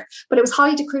Ashworth, but it was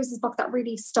Holly DeCruz's book that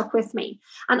really stuck with me.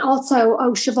 And also,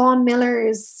 Siobhan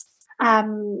Miller's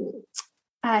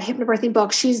hypnobirthing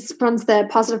book. She runs the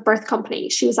Positive Birth Company.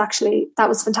 That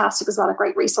was fantastic as well, a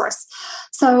great resource.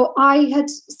 So I had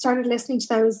started listening to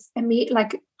those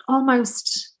like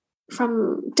almost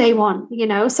from day one, you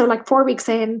know, so like 4 weeks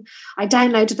in, I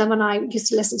downloaded them and I used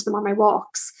to listen to them on my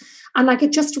walks. And like,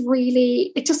 it just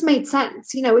made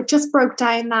sense. You know, it just broke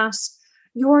down that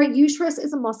your uterus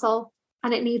is a muscle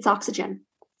and it needs oxygen.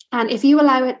 And if you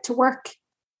allow it to work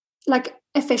like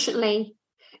efficiently,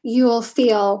 you'll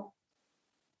feel,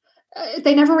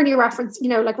 they never really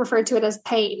refer to it as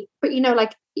pain, but, you know,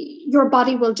 like your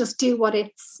body will just do what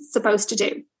it's supposed to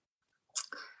do.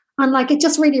 And like, it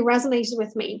just really resonated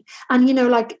with me. And, you know,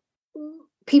 like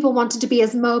people wanted to be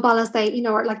as mobile as they, you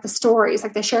know, or like the stories,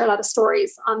 like they share a lot of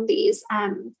stories on these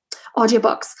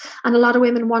audiobooks. And a lot of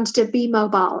women wanted to be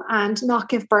mobile and not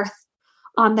give birth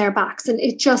on their backs. And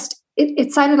it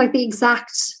sounded like the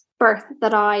exact birth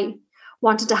that I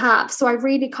wanted to have. So I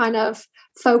really kind of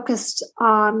focused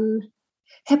on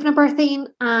hypnobirthing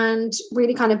and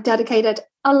really kind of dedicated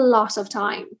a lot of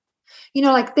time. You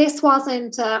know, like this was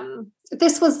a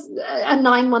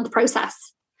 9-month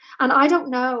process. And I don't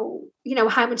know, you know,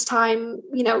 how much time,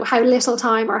 you know, how little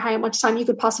time or how much time you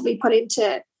could possibly put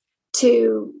into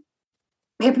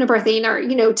hypnobirthing, or,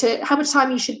 you know, to how much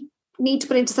time you should need to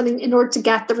put into something in order to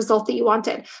get the result that you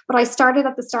wanted. But I started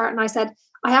at the start and I said,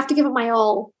 I have to give it my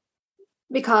all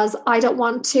because I don't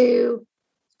want to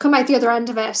come out the other end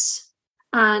of it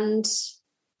and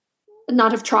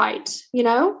not have tried,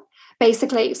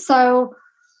 basically. So,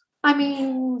 I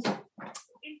mean,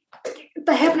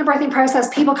 the hypnobirthing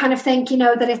process, people kind of think,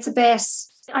 that it's a bit,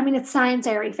 it sounds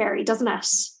airy-fairy, doesn't it?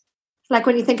 Like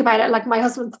when you think about it, like my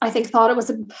husband, I think, thought it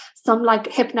was some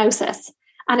like hypnosis,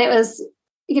 and it was,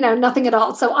 nothing at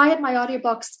all. So I had my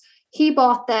audiobooks. He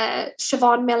bought the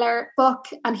Siobhan Miller book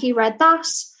and he read that.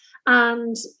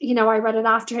 And, I read it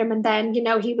after him, and then,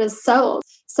 he was sold.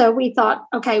 So we thought,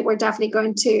 okay, we're definitely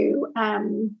going to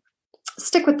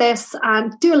stick with this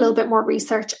and do a little bit more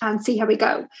research and see how we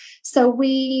go. So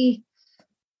we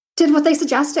did what they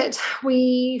suggested.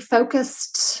 We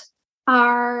focused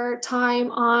our time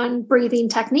on breathing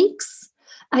techniques.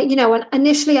 And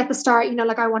initially at the start,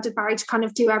 I wanted Barry to kind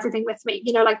of do everything with me,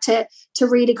 to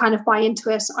really kind of buy into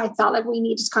it. I felt like we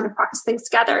needed to kind of practice things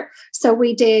together. So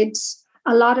we did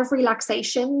a lot of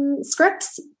relaxation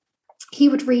scripts. He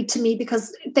would read to me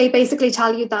because they basically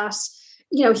tell you that,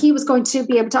 he was going to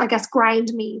be able to, I guess,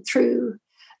 ground me through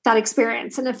that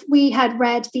experience. And if we had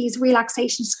read these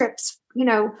relaxation scripts,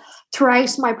 throughout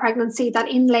my pregnancy, that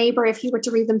in labor, if he were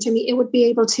to read them to me, it would be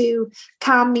able to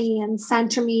calm me and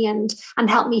center me and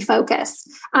help me focus.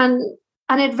 And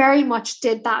it very much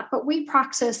did that. But we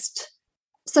practiced.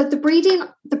 So the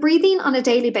breathing on a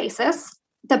daily basis,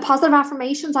 the positive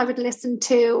affirmations I would listen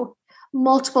to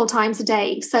multiple times a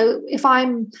day. So if I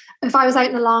was out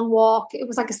in a long walk, it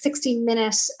was like a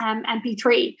 16-minute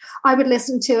MP3. I would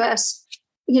listen to it,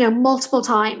 multiple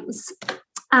times.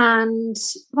 And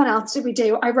what else did we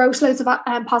do? I wrote loads of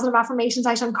positive affirmations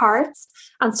out on cards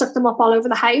and stuck them up all over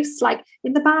the house, like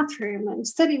in the bathroom and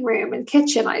sitting room and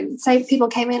kitchen. I'd say people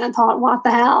came in and thought, what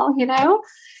the hell,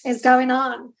 is going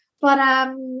on? But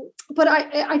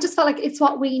I just felt like it's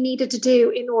what we needed to do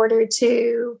in order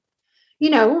to,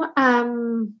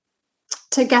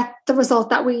 to get the result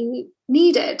that we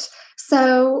needed.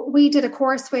 So we did a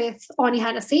course with Anya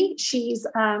Hennessy. She's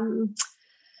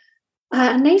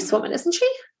a nice woman, isn't she?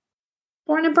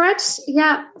 Born and bred,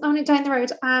 yeah, only down the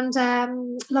road, and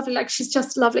lovely. Like, she's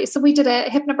just lovely. So we did a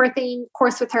hypnobirthing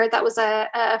course with her. That was a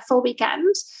full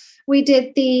weekend. We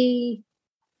did the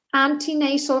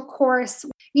antenatal course.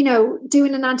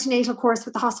 Doing an antenatal course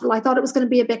with the hospital, I thought it was going to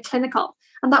be a bit clinical,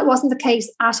 and that wasn't the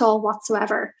case at all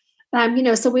whatsoever.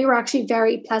 So we were actually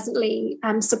very pleasantly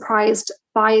surprised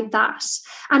by that.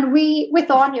 And with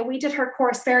Anya, we did her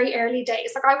course very early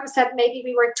days. Like I would have said maybe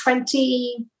we were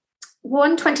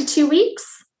 21, 22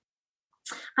 weeks.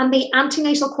 And the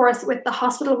antenatal course with the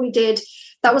hospital we did,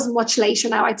 that was much later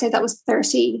now. I'd say that was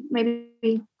 30, maybe,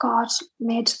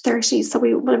 mid 30s. So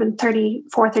we would have been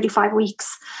 34, 35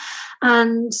 weeks.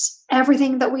 And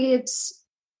everything that we had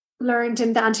learned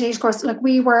in the antenatal course, like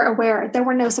we were aware, there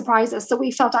were no surprises. So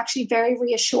we felt actually very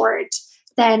reassured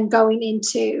then going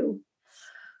into,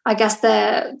 I guess,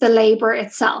 the labor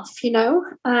itself,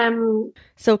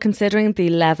 So considering the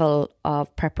level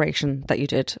of preparation that you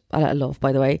did, I love,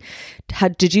 by the way,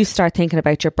 did you start thinking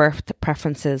about your birth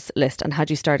preferences list, and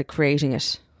had you started creating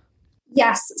it?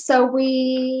 Yes. So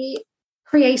we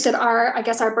created our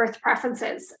birth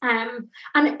preferences.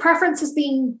 And preference has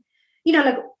been,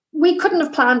 like, we couldn't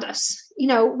have planned it.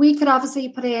 We could obviously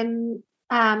put in,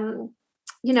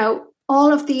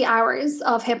 all of the hours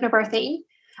of hypnobirthing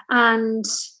and,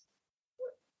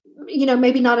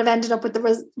 maybe not have ended up with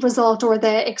the result or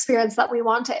the experience that we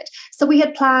wanted. So we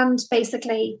had planned,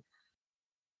 basically,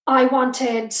 I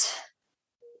wanted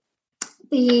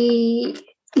the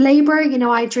labor,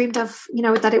 I dreamed of,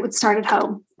 that it would start at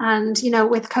home. And,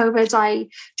 with COVID, I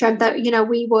dreamt that,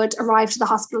 we would arrive to the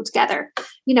hospital together.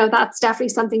 That's definitely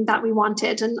something that we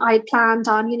wanted. And I planned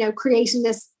on, creating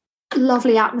this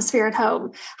lovely atmosphere at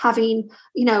home, having,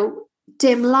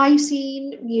 dim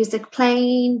lighting, music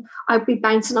playing. I'd be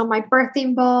bouncing on my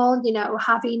birthing ball,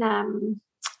 having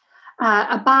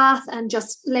a bath and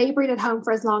just laboring at home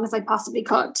for as long as I possibly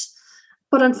could.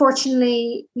 But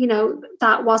unfortunately,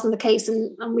 that wasn't the case.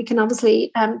 And we can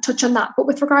obviously touch on that. But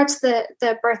with regards to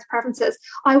the birth preferences,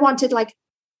 I wanted like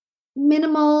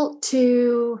minimal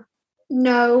to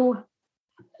no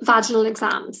vaginal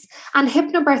exams. And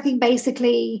hypnobirthing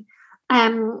basically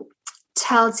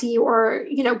tells you, or,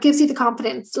 gives you the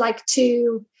confidence, like,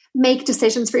 to make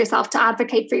decisions for yourself, to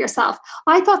advocate for yourself.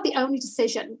 I thought the only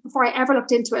decision, before I ever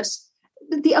looked into it,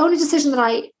 the only decision that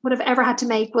I would have ever had to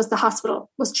make was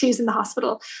choosing the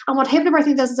hospital. And what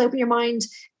hypnobirthing does is open your mind.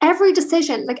 Every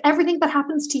decision, like everything that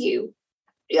happens to you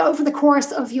over the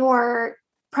course of your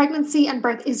pregnancy and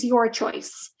birth, is your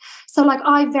choice. So like,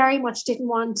 I very much didn't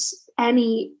want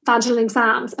any vaginal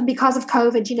exams. And because of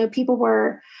COVID, you know, people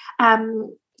were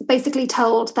basically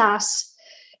told that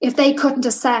if they couldn't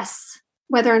assess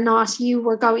whether or not you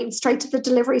were going straight to the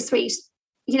delivery suite,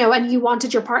 you know, and you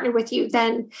wanted your partner with you,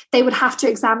 then they would have to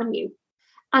examine you.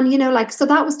 And, you know, like, so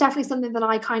that was definitely something that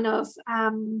I kind of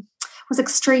was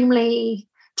extremely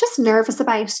just nervous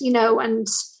about, you know, and,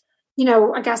 you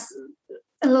know, I guess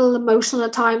a little emotional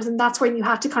at times. And that's when you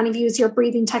had to kind of use your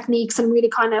breathing techniques and really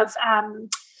kind of,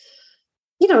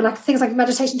 you know, like things like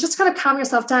meditation, just to kind of calm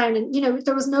yourself down. And, you know,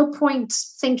 there was no point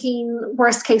thinking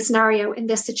worst case scenario in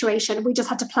this situation. We just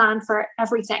had to plan for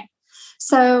everything.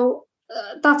 So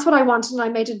that's what I wanted. And I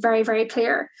made it very, very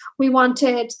clear. We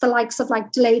wanted the likes of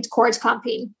like delayed cord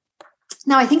clamping.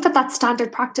 Now, I think that that's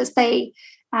standard practice. They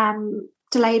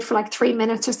delayed for like 3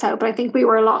 minutes or so, but I think we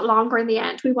were a lot longer in the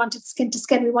end. We wanted skin to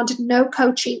skin. We wanted no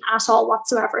coaching at all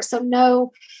whatsoever. So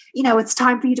no, you know, it's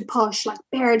time for you to push, like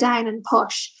bear down and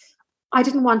push. I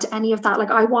didn't want any of that.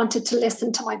 Like I wanted to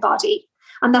listen to my body.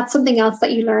 And that's something else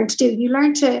that you learn to do. You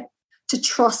learn to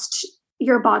trust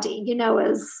your body, you know,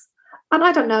 and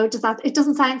I don't know, it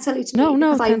doesn't sound silly to me.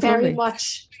 No, because I very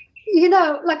much, you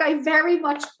know, like I very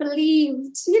much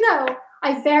believed, you know,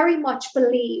 I very much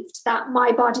believed that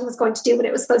my body was going to do what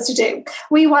it was supposed to do.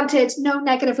 We wanted no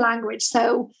negative language.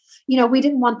 So, you know, we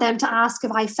didn't want them to ask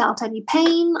if I felt any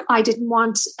pain. I didn't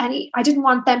want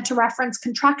them to reference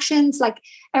contractions. Like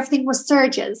everything was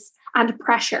surges and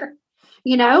pressure,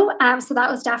 you know? So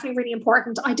that was definitely really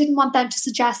important. I didn't want them to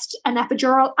suggest an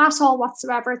epidural at all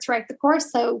whatsoever throughout the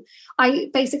course. So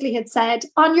I basically had said,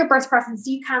 on your birth preference,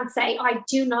 you can't say, I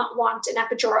do not want an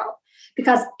epidural.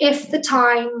 Because if the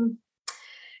time,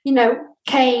 you know,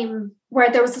 came where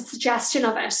there was a suggestion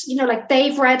of it, you know, like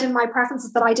they've read in my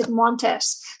preferences that I didn't want it.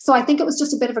 So I think it was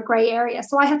just a bit of a gray area.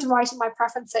 So I had to write in my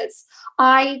preferences,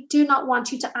 I do not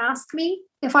want you to ask me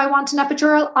if I want an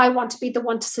epidural. I want to be the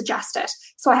one to suggest it.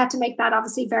 So I had to make that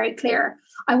obviously very clear.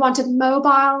 I wanted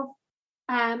mobile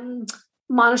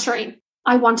monitoring.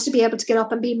 I wanted to be able to get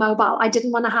up and be mobile. I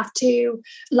didn't want to have to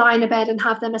lie in a bed and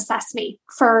have them assess me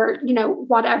for, you know,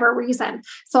 whatever reason.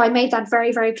 So I made that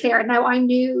very, very clear. Now I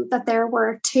knew that there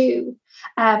were two.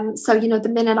 So, you know, the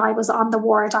minute I was on the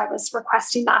ward, I was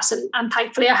requesting that. And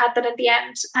thankfully I had that in the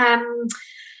end.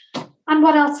 And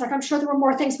what else? Like, I'm sure there were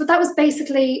more things, but that was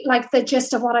basically like the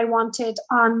gist of what I wanted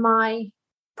on my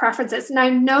preferences. Now,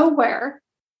 nowhere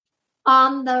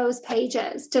on those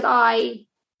pages did I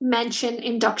mention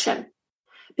induction.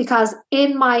 Because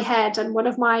in my head, and one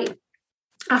of my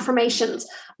affirmations,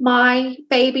 my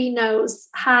baby knows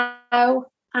how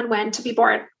and when to be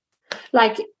born.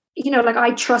 Like, you know, like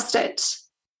I trusted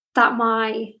that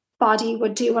my body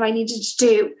would do what I needed to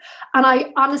do. And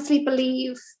I honestly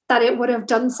believe that it would have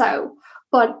done so.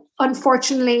 But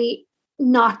unfortunately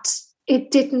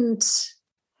it didn't,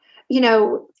 you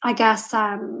know, I guess,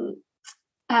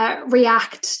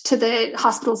 react to the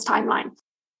hospital's timeline.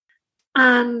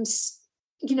 And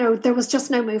you know, there was just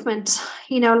no movement,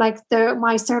 you know, like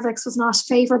my cervix was not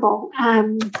favorable,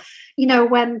 you know,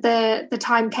 when the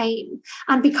time came.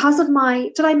 And because of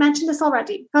did I mention this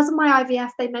already? Because of my IVF,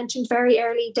 they mentioned very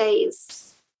early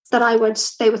days that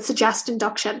they would suggest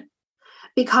induction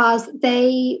because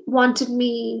they wanted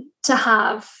me to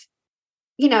have,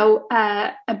 you know,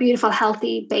 a beautiful,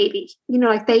 healthy baby, you know,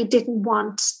 like they didn't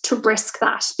want to risk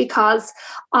that because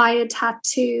I had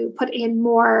to put in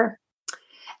more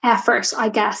effort, I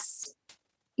guess,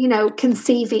 you know,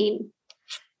 conceiving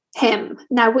him.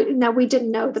 Now we didn't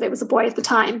know that it was a boy at the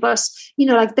time, but, you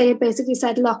know, like they basically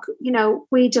said, look, you know,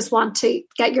 we just want to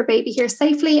get your baby here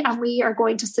safely and we are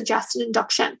going to suggest an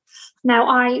induction. Now,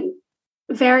 I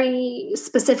very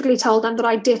specifically told them that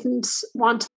I didn't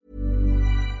want.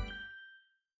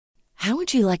 How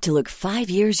would you like to look 5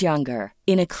 years younger?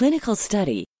 In a clinical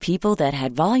study, people that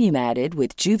had volume added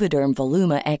with Juvederm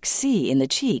Voluma XC in the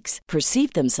cheeks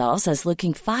perceived themselves as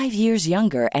looking 5 years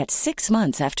younger at 6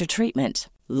 months after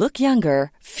treatment. Look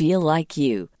younger, feel like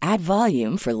you. Add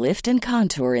volume for lift and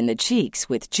contour in the cheeks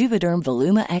with Juvederm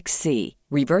Voluma XC.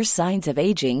 Reverse signs of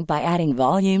aging by adding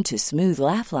volume to smooth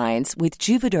laugh lines with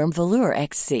Juvederm Volure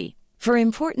XC. For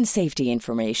important safety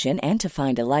information and to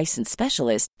find a licensed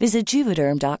specialist, visit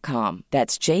Juvederm.com.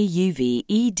 That's JUVEDERM.com.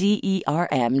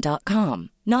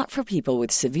 Not for people with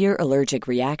severe allergic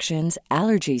reactions,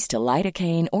 allergies to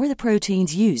lidocaine, or the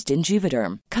proteins used in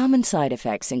Juvederm. Common side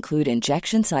effects include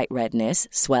injection site redness,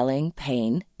 swelling,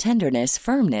 pain, tenderness,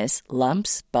 firmness,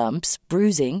 lumps, bumps,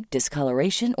 bruising,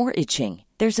 discoloration, or itching.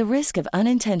 There's a risk of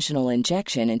unintentional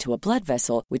injection into a blood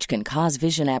vessel, which can cause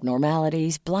vision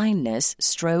abnormalities, blindness,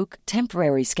 stroke,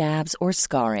 temporary scabs, or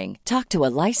scarring. Talk to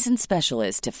a licensed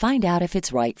specialist to find out if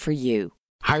it's right for you.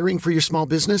 Hiring for your small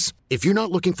business? If you're not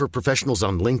looking for professionals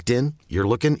on LinkedIn, you're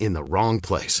looking in the wrong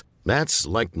place. That's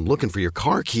like looking for your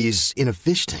car keys in a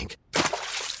fish tank.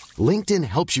 LinkedIn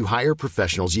helps you hire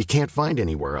professionals you can't find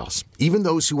anywhere else, even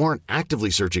those who aren't actively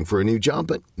searching for a new job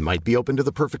but might be open to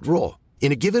the perfect role.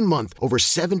 In a given month, over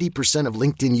 70% of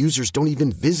LinkedIn users don't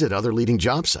even visit other leading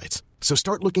job sites. So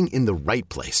start looking in the right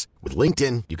place. With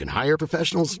LinkedIn, you can hire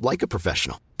professionals like a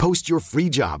professional. Post your free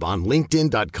job on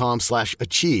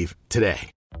linkedin.com/achieve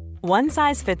today. One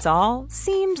size fits all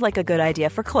seemed like a good idea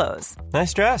for clothes.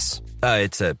 Nice dress.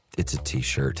 It's a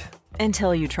t-shirt.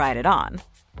 Until you tried it on.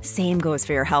 Same goes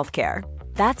for your healthcare.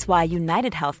 That's why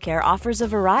United Healthcare offers a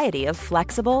variety of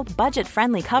flexible,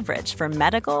 budget-friendly coverage for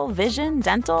medical, vision,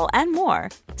 dental, and more.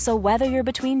 So whether you're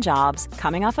between jobs,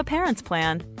 coming off a parent's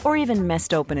plan, or even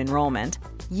missed open enrollment,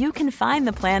 you can find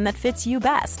the plan that fits you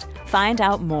best. Find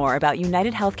out more about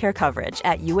United Healthcare coverage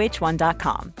at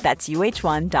uh1.com. That's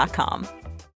uh1.com.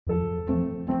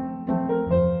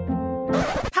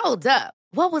 Hold up.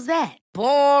 What was that?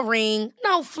 Boring.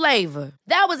 No flavor.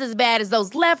 That was as bad as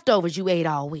those leftovers you ate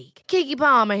all week. Keke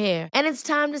Palmer here, and it's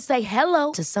time to say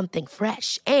hello to something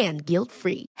fresh and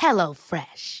guilt-free. Hello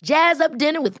Fresh. Jazz up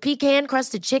dinner with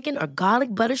pecan-crusted chicken or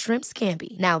garlic butter shrimp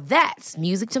scampi. Now that's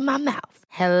music to my mouth.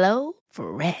 Hello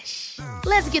Fresh.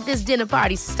 Let's get this dinner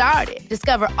party started.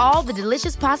 Discover all the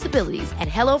delicious possibilities at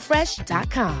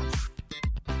hellofresh.com.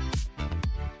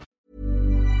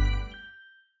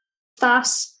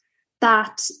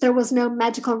 That there was no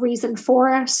medical reason for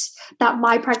it, that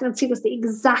my pregnancy was the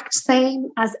exact same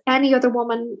as any other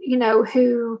woman,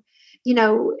 who,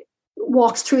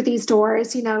 walked through these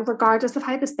doors, regardless of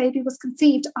how this baby was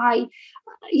conceived. I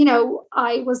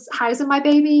was housing my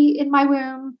baby in my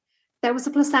womb. There was a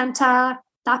placenta.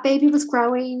 That baby was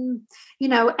growing.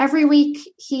 Every week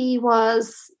he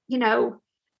was,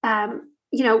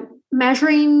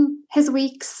 measuring his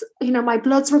weeks. My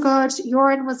bloods were good,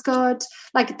 urine was good.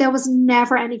 Like, there was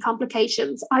never any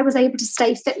complications. I was able to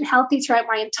stay fit and healthy throughout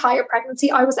my entire pregnancy.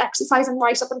 I was exercising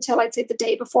right up until, I'd say, the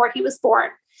day before he was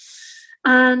born.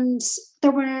 And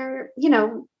there were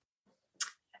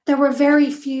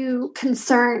very few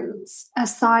concerns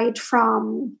aside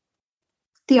from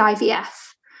the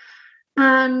IVF.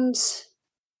 And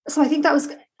so I think that was,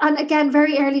 and again,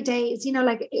 very early days,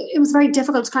 it was very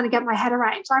difficult to kind of get my head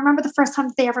around. I remember the first time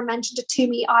that they ever mentioned it to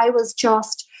me, I was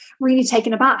just really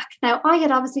taken aback. Now, I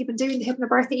had obviously been doing the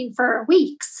hypnobirthing for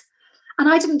weeks, and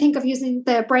I didn't think of using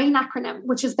the BRAIN acronym,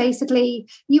 which is basically,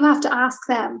 you have to ask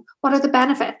them, what are the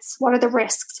benefits? What are the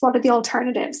risks? What are the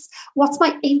alternatives? What's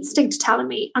my instinct telling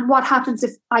me? And what happens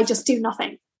if I just do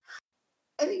nothing?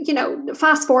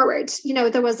 Fast forward,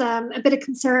 there was a bit of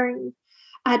concern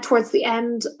towards the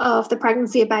end of the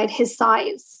pregnancy about his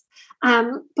size.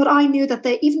 But I knew that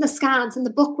even the scans, and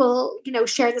the book will,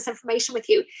 share this information with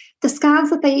you, the scans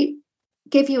that they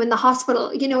give you in the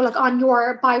hospital, like on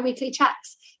your bi-weekly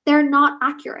checks, they're not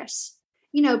accurate,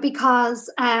 because,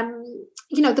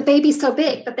 the baby's so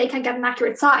big that they can't get an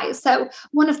accurate size. So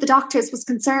one of the doctors was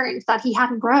concerned that he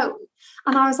hadn't grown.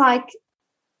 And I was like,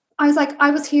 I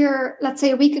was here, let's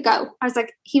say a week ago. I was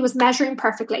like, he was measuring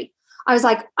perfectly. I was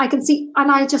like, I can see,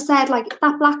 and I just said, like,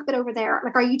 that black bit over there,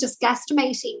 like, are you just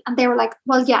guesstimating? And they were like,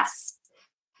 well, yes,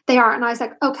 they are. And I was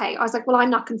like, okay. I was like, well,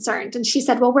 I'm not concerned. And she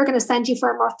said, well, we're going to send you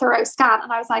for a more thorough scan.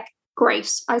 And I was like,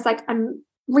 great. I was like, I'm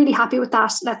really happy with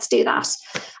that. Let's do that.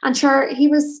 And sure, he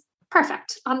was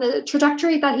perfect on the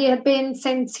trajectory that he had been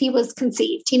since he was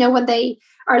conceived, when they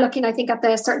are looking, I think, at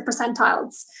the certain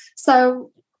percentiles.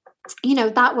 So,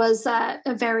 that was a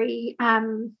very,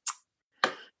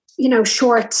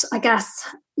 short, I guess,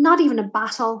 not even a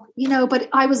battle, but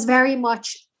I was very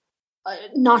much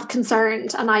not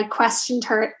concerned, and I questioned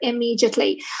her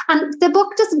immediately. And the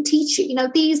book doesn't teach you,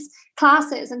 these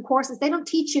classes and courses, they don't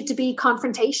teach you to be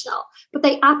confrontational, but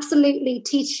they absolutely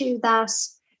teach you that,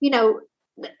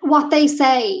 what they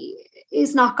say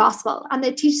is not gospel, and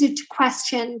they teach you to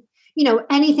question,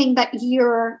 anything that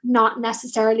you're not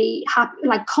necessarily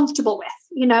comfortable with,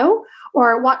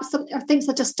 or or things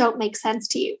that just don't make sense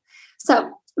to you.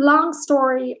 So, long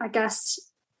story, I guess,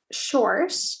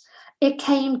 short, it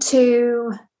came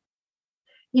to,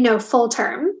 full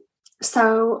term.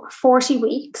 So 40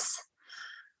 weeks,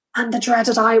 and the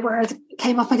dreaded I word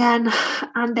came up again.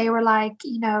 And they were like,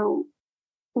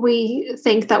 we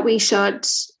think that we should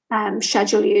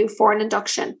schedule you for an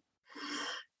induction.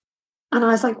 And I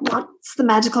was like, what's the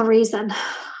medical reason?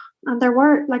 And there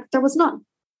was none.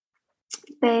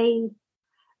 There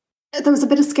was a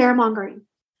bit of scaremongering,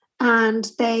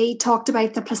 and they talked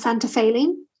about the placenta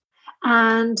failing,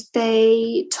 and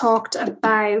they talked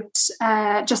about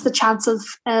just the chance of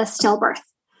stillbirth.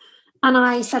 And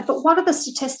I said, but what are the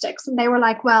statistics? And they were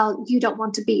like, well, you don't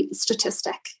want to be the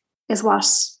statistic, is what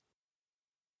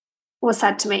was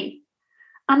said to me.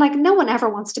 And like, no one ever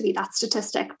wants to be that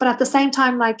statistic. But at the same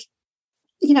time, like,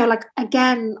 you know, like,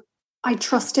 again, I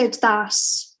trusted that,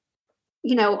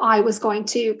 you know, I was going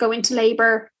to go into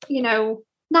labor, you know,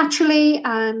 naturally,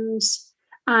 and,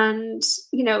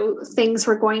 you know, things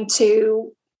were going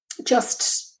to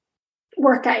just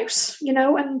work out, you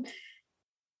know, and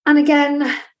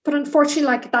again, but unfortunately,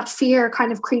 like, that fear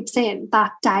kind of creeps in,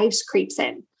 that doubt creeps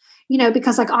in, you know,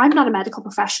 because like, I'm not a medical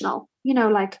professional, you know,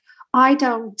 like, I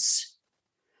don't,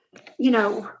 you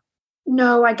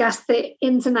know, I guess the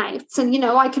ins and outs, and, you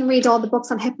know, I can read all the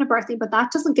books on hypnobirthing, but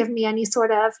that doesn't give me any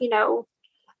sort of, you know,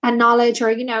 a knowledge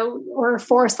or, you know, or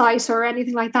foresight or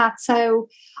anything like that. So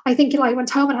I think, you know, I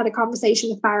went home and had a conversation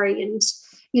with Barry, and,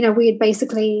 you know, we had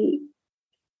basically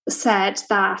said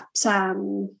that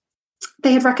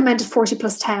they had recommended 40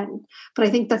 plus 10, but I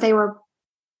think that they were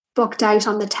booked out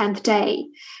on the 10th day.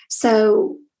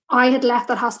 So I had left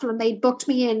that hospital and they booked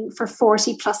me in for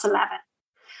 40 plus 11.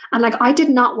 And like, I did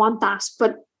not want that,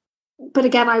 but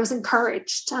again, I was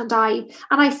encouraged, and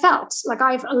I felt like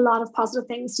I have a lot of positive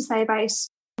things to say about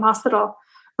the hospital,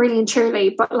 really and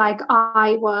truly. But like,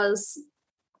 I was,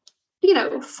 you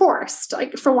know, forced,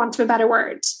 like, for want of a better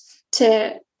word,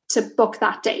 to book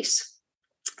that date.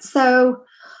 So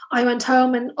I went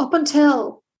home, and up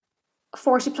until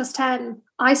 40 plus 10,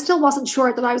 I still wasn't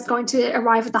sure that I was going to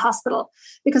arrive at the hospital,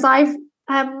 because I'm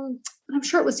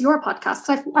sure it was your podcast.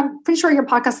 I'm pretty sure your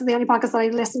podcast is the only podcast that I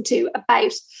listened to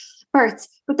about births,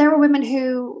 but there were women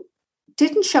who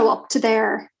didn't show up to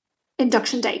their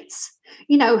induction dates,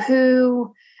 you know,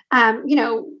 who, you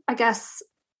know, I guess,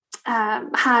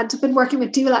 had been working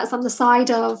with doulas on the side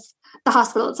of the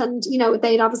hospitals, and, you know,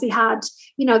 they'd obviously had,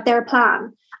 you know, their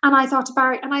plan. And I thought to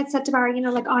Barry, and I'd said to Barry, you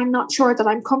know, like, I'm not sure that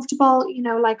I'm comfortable, you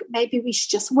know, like, maybe we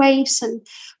should just wait.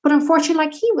 But unfortunately,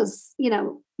 like, he was, you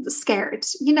know, scared,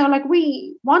 you know, like,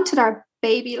 we wanted our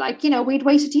baby, like, you know, we'd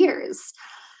waited years.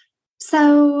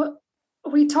 So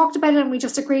we talked about it, and we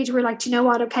just agreed. We were like, do you know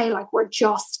what? Okay, like, we're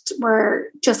just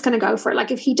going to go for it. Like,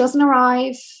 if he doesn't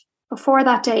arrive before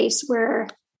that date, we're,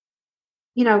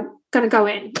 you know, going to go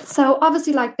in. So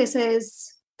obviously, like, this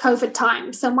is COVID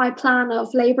time. So my plan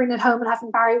of laboring at home and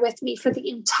having Barry with me for the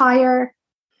entire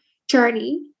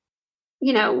journey,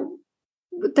 you know,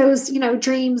 those, you know,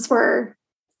 dreams were,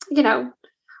 you know,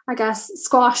 I guess,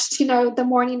 squashed, you know, the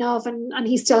morning of, and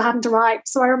he still hadn't arrived.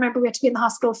 So I remember we had to be in the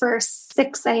hospital for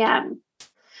 6 a.m.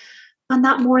 And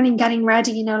that morning, getting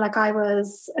ready, you know, like, I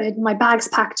was, my bags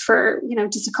packed for, you know,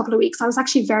 just a couple of weeks. I was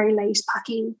actually very late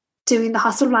packing, doing the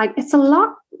hospital. Like, it's a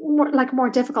lot more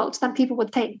difficult than people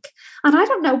would think. And I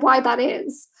don't know why that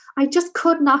is. I just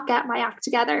could not get my act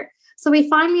together. So we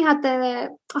finally had the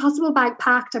hospital bag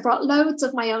packed. I brought loads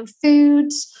of my own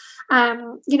food,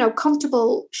 you know,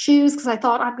 comfortable shoes, because I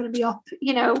thought I'm going to be up,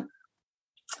 you know,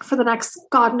 for the next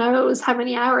God knows how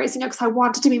many hours, you know, because I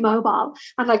wanted to be mobile,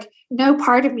 and like, no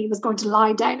part of me was going to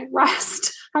lie down and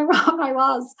rest. I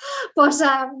was, but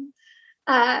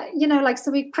you know, like,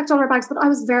 so we packed all our bags, but I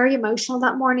was very emotional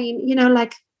that morning, you know,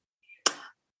 like,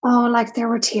 oh, like, there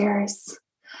were tears.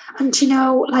 And, you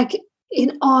know, like,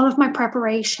 in all of my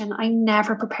preparation, I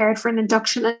never prepared for an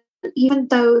induction. And even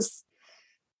those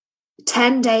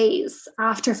 10 days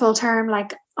after full term,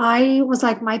 like, I was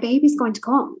like, my baby's going to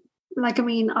come. Like, I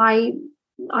mean, I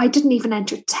didn't even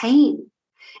entertain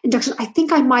induction. I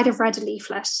think I might have read a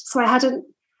leaflet. So I had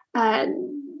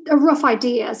a rough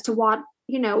idea as to what,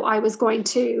 you know, I was going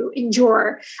to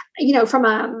endure, you know,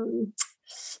 from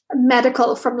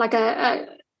medical, from like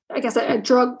I guess a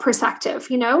drug perspective,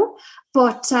 you know,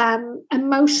 but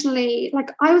emotionally,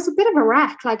 like, I was a bit of a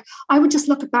wreck. Like, I would just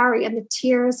look at Barry and the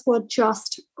tears would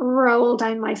just roll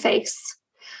down my face.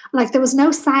 Like, there was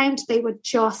no sound. They were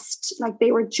just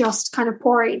kind of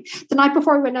pouring. The night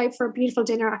before, we went out for a beautiful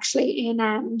dinner, actually, in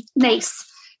Naas,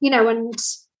 you know, and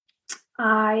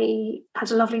I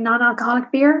had a lovely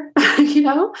non-alcoholic beer, you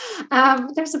know,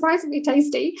 they're surprisingly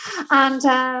tasty. And,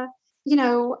 you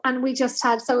know, and we just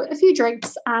had a few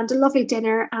drinks and a lovely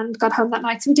dinner and got home that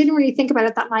night. So we didn't really think about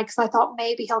it that night, because I thought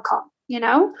maybe he'll come, you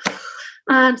know.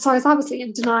 And so I was obviously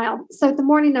in denial. So the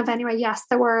morning of, anyway, yes,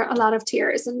 there were a lot of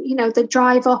tears. And, you know, the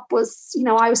drive up was, you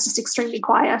know, I was just extremely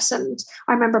quiet. And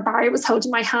I remember Barry was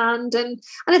holding my hand. And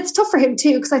it's tough for him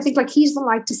too, because I think, like, he doesn't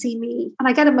like to see me. And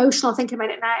I get emotional thinking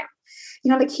about it now.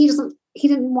 You know, like, he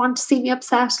didn't want to see me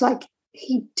upset. Like,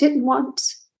 he didn't want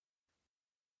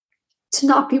to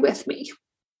not be with me.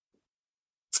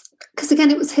 Because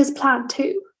again, it was his plan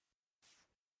too.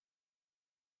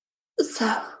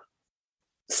 So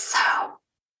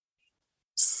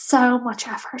so much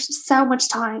effort, so much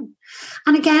time.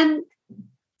 And again,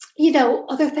 you know,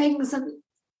 other things. And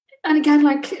again,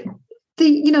 like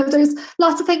there's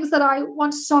lots of things that I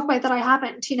wanted to talk about that I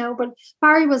haven't, you know, but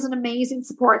Barry was an amazing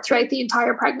support throughout the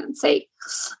entire pregnancy.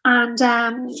 And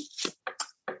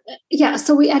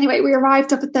so we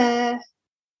arrived up at the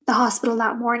hospital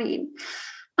that morning,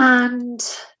 and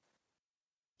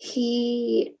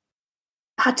he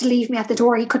had to leave me at the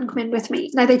door. He couldn't come in with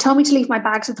me. Now, they told me to leave my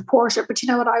bags with the porter, but you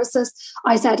know what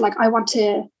I said, like, I want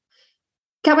to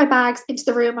get my bags into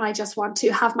the room and I just want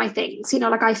to have my things. You know,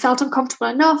 like, I felt uncomfortable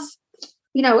enough,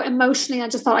 you know, emotionally. I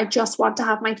just thought I just want to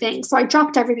have my things. So I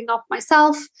dropped everything off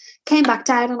myself, came back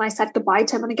down, and I said goodbye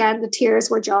to him. And again, the tears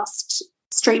were just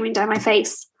streaming down my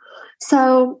face.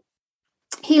 So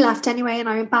he left anyway, and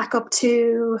I went back up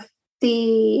to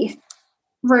the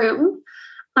room,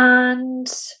 and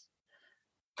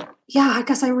I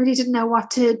guess I really didn't know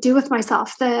what to do with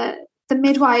myself. The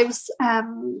midwives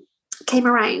came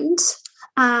around,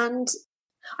 and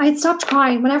I had stopped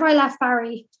crying. Whenever I left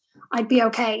Barry, I'd be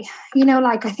okay. You know,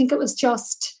 like, I think it was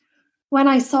just when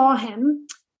I saw him,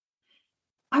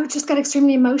 I would just get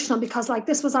extremely emotional, because, like,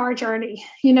 this was our journey,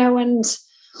 you know, and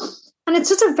it's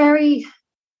just a very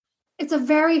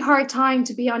hard time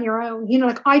to be on your own. You know,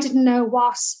 like, I didn't know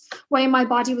what way my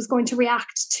body was going to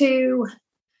react to,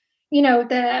 you know,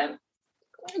 do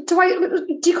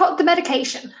you call it the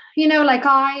medication? You know, like,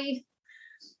 I,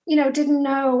 you know, didn't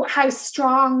know how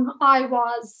strong I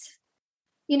was,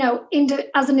 you know,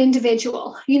 as an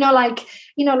individual, you know, like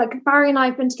Barry and I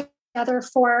have been together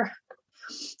for,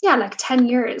 like 10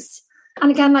 years. And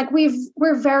again, like,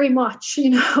 we're very much,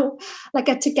 you know, like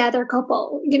a together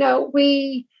couple. You know,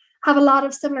 we have a lot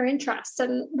of similar interests,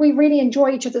 and we really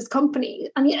enjoy each other's company.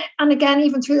 And again,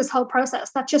 even through this whole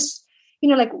process, that just, you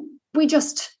know, like, we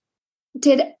just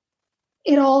did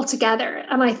it all together.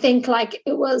 And I think, like,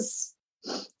 it was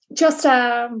just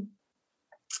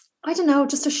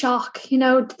just a shock, you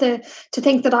know, to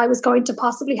think that I was going to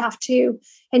possibly have to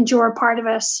endure part of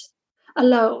it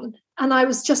alone. And I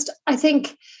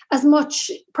think as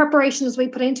much preparation as we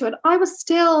put into it, I was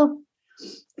still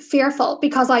fearful,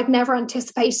 because I'd never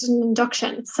anticipated an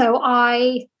induction. So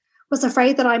I was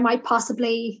afraid that I might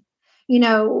possibly, you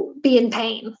know, be in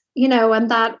pain, you know,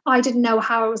 and that I didn't know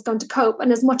how I was going to cope.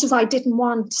 And as much as I didn't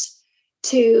want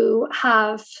to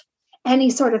have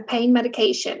any sort of pain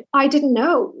medication, I didn't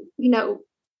know, you know,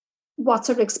 what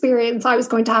sort of experience I was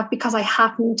going to have, because I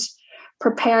hadn't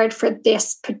prepared for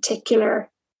this particular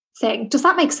thing. Does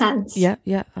that make sense? Yeah,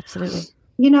 absolutely.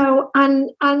 You know, and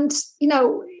you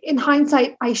know, in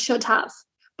hindsight, I should have,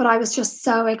 but I was just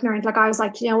so ignorant. Like, I was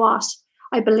like, you know what,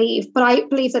 I believe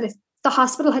that if the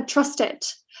hospital had trusted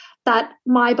that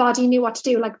my body knew what to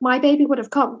do, like, my baby would have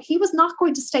come. He was not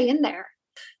going to stay in there.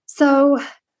 So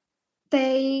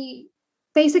they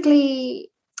basically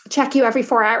check you every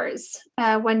 4 hours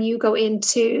when you go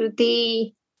into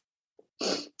the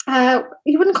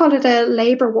you wouldn't call it a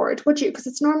labor ward, would you? Because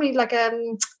it's normally like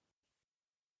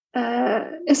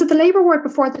is it the labor ward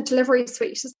before the delivery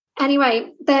suite?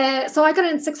 Anyway, so I got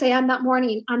in at 6 a.m. that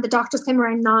morning, and the doctors came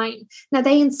around 9. Now,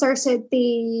 they inserted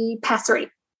the pessary.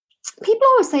 People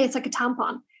always say it's like a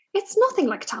tampon. It's nothing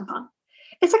like a tampon.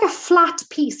 It's like a flat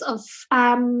piece of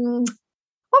what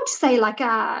would you say, like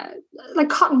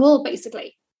cotton wool,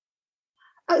 basically.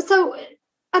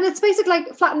 And it's basically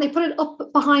like flat, and they put it up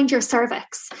behind your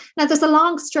cervix. Now, there's a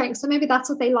long string, so maybe that's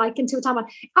what they like into a tampon.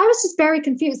 I was just very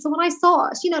confused. So when I saw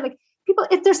it, you know, like, people,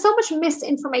 there's so much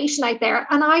misinformation out there,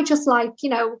 and I just like, you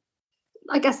know,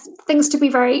 I guess things to be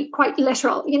very quite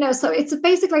literal, you know. So it's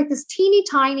basically like this teeny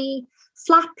tiny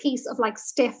flat piece of like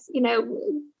stiff, you know,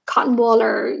 cotton wool,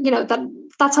 or, you know,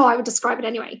 that's how I would describe it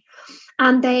anyway.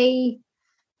 And they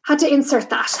had to insert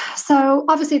that. So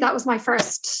obviously that was my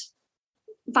first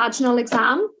vaginal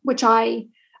exam, which I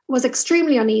was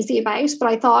extremely uneasy about, but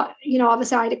I thought, you know,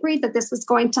 obviously I'd agreed that this was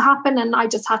going to happen, and I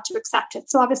just had to accept it.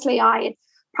 So obviously I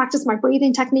practiced my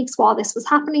breathing techniques while this was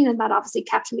happening, and that obviously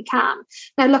kept me calm.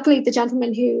 Now, luckily, the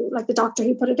gentleman the doctor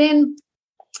who put it in,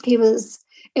 he was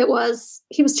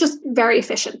just very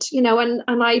efficient, you know, and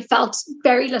I felt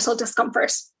very little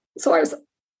discomfort. So I was,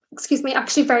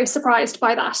 actually very surprised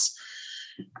by that.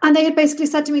 And they had basically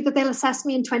said to me that they'll assess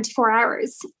me in 24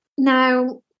 hours.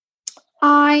 Now,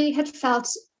 I had felt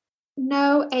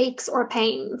no aches or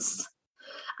pains.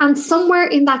 And somewhere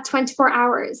in that 24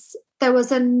 hours, there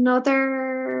was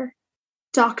another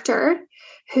doctor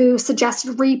who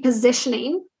suggested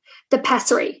repositioning the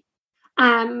pessary.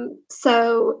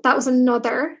 So that was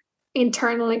another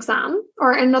internal exam,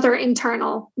 or another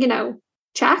internal, you know,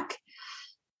 check.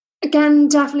 again,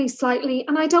 definitely slightly.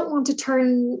 And I don't want to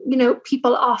turn,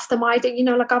 people off them either.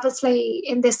 Like obviously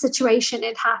in this situation,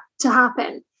 it had to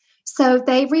happen. So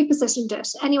they repositioned it.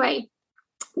 Anyway,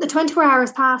 the 24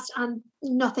 hours passed and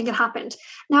nothing had happened.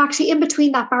 Now, actually, in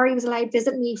between that, Barry was allowed to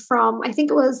visit me from, I think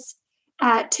it was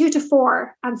 2 to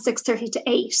 4 and 6:30 to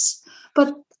 8.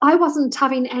 But I wasn't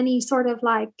having any sort of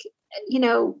like,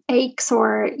 aches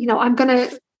or, I'm going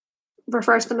to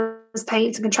refer to them as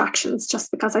pains and contractions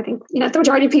just because I think, the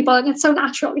majority of people, and it's so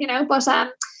natural, but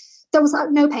there was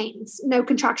no pains, no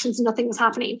contractions, nothing was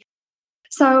happening.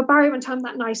 So Barry went home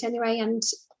that night anyway, and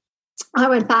I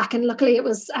went back, and luckily it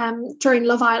was during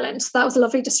Love Island. So that was a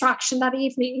lovely distraction that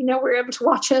evening. We were able to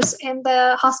watch it in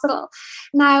the hospital.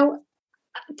 Now,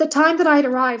 the time that I'd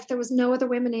arrived, there was no other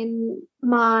women in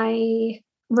my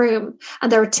room,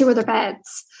 and there were 2 other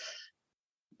beds.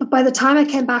 But by the time I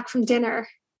came back from dinner,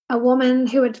 a woman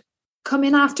who had come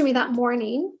in after me that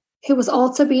morning, who was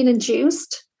also being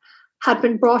induced, had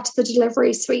been brought to the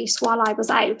delivery suite while I was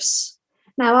out.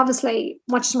 Now, obviously,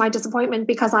 much to my disappointment,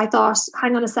 because I thought,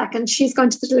 hang on a second, she's going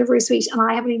to the delivery suite and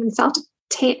I haven't even felt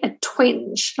a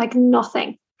twinge, like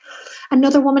nothing.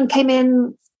 Another woman came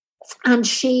in and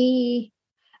she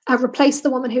replaced the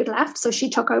woman who'd left. So she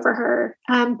took over her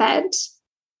bed.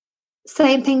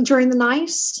 Same thing during the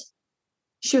night.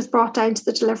 She was brought down to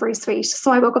the delivery suite.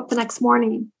 So I woke up the next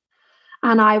morning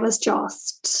and I was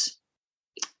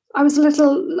a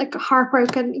little like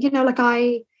heartbroken, like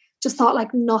I just thought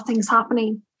like nothing's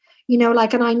happening,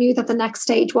 and I knew that the next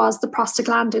stage was the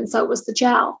prostaglandin. So it was the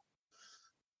gel.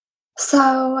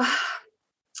 So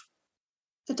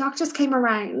the doctors came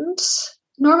around.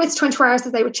 Normally it's 24 hours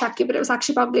that they would check you, but it was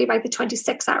actually probably about the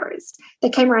 26 hours. They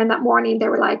came around that morning. They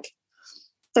were like,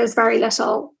 there's very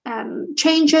little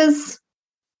changes.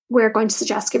 We're going to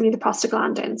suggest giving you the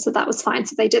prostaglandin. So that was fine.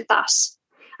 So they did that.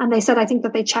 And they said, I think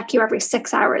that they check you every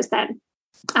 6 hours then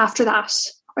after that,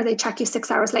 or they check you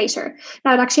 6 hours later.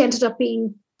 Now it actually ended up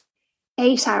being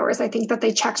 8 hours. I think that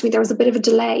they checked me. There was a bit of a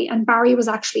delay, and Barry was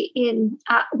actually in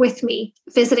with me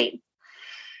visiting.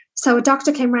 So a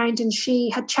doctor came around and she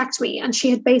had checked me, and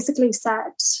she had basically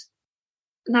said,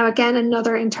 now again,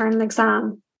 another internal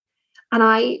exam.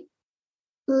 And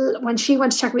when she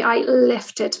went to check me, I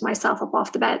lifted myself up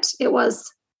off the bed. It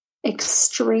was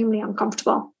extremely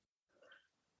uncomfortable.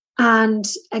 And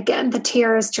again, the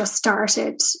tears just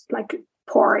started like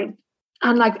pouring.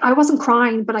 And like, I wasn't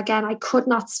crying, but again, I could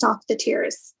not stop the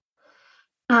tears.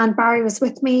 And Barry was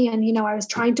with me, and, I was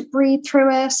trying to breathe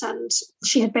through it. And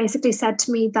she had basically said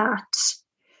to me that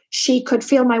she could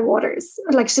feel my waters,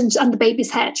 like on the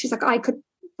baby's head. She's like, I could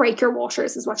break your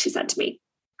waters, is what she said to me.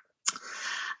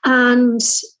 And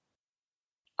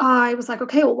I was like,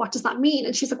 okay, well, what does that mean?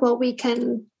 And she's like, well, we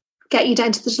can get you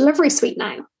down to the delivery suite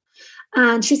now.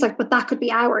 And she's like, but that could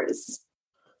be hours.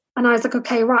 And I was like,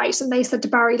 okay, right. And they said to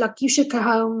Barry, look, you should go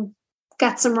home,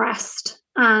 get some rest,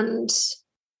 and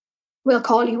we'll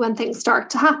call you when things start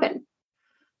to happen.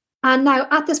 And now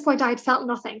at this point, I had felt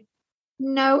nothing.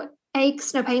 No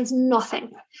aches, no pains,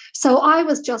 nothing. So I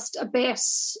was just a bit,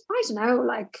 I don't know,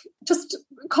 like just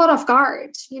caught off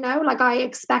guard, like I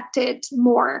expected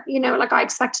more, like I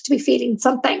expected to be feeling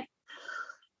something.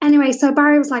 Anyway, so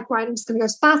Barry was like, right, I'm just going to go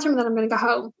to the bathroom, then I'm going to go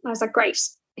home. And I was like, great.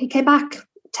 He came back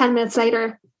 10 minutes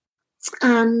later,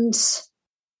 and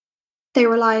they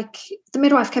were like, the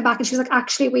midwife came back and she was like,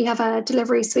 actually, we have a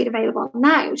delivery suite available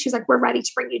now. She's like, we're ready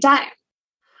to bring you down.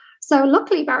 So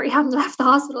luckily Barry hadn't left the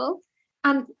hospital,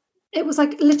 and it was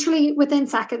like literally within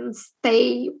seconds,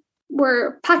 they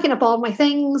were packing up all my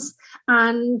things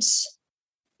and,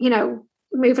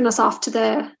 moving us off to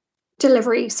the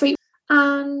delivery suite.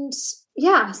 And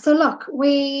yeah, so look,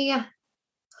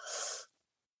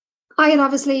 I had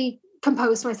obviously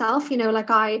composed myself, like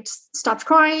I'd stopped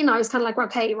crying. I was kind of like,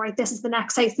 okay, right, this is the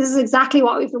next stage. This is exactly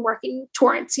what we've been working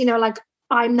towards, like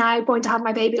I'm now going to have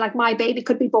my baby, like my baby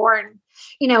could be born,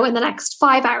 in the next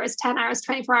 5 hours, 10 hours,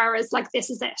 24 hours, like this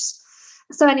is it.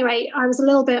 So anyway, I was a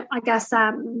little bit, I guess,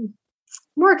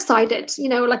 more excited,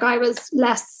 like I was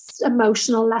less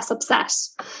emotional, less upset.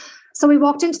 So we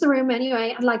walked into the room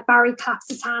anyway, and like Barry claps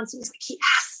his hands and he's like,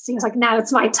 yes. He was like, now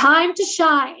it's my time to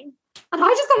shine. And I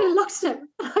just kind of looked at him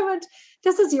and I went,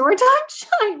 this is your time to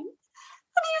shine.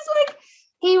 And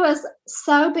he was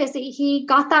so busy. He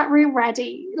got that room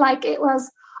ready. Like it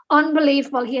was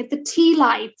unbelievable. He had the tea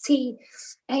lights. He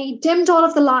dimmed all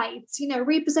of the lights,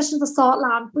 repositioned the salt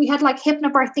lamp. We had like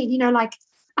hypnobirthing, like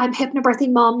I'm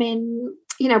hypnobirthing mom in,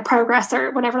 progress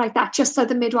or whatever like that, just so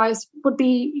the midwives would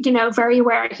be, very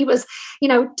aware. He was,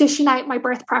 dishing out my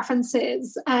birth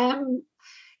preferences.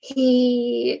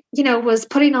 he, you know, was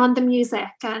putting on the music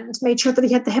and made sure that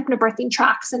he had the hypnobirthing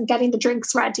tracks and getting the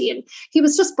drinks ready. And he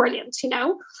was just brilliant, you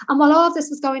know. And while all of this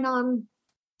was going on,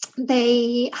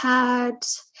 the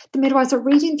midwives were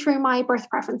reading through my birth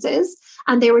preferences,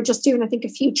 and they were just doing, I think, a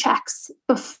few checks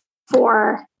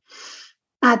before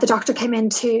the doctor came in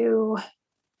to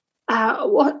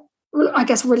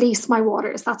release my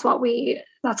waters. That's how we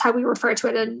refer to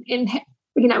it in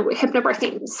you know,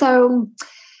 hypnobirthing. So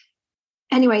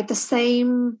anyway, the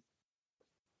same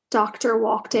doctor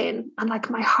walked in, and like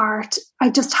my heart, I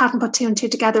just hadn't put two and two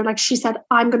together. Like, she said,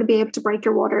 I'm going to be able to break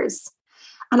your waters.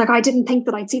 And like, I didn't think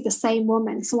that I'd see the same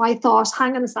woman. So I thought,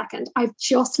 hang on a second, I've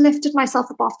just lifted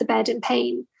myself up off the bed in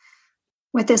pain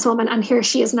with this woman, and here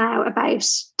she is now about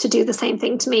to do the same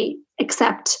thing to me,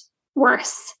 except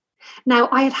worse. Now,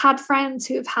 I had friends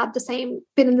who have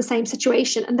been in the same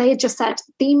situation, and they had just said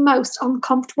the most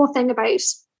uncomfortable thing about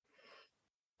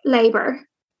labor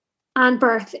and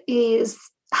birth is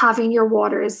having your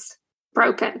waters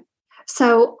broken.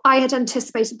 So I had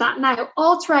anticipated that. Now,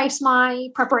 all throughout my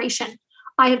preparation,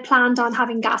 I had planned on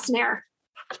having gas and air.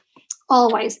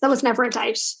 Always. There was never a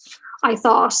doubt. I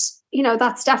thought, you know,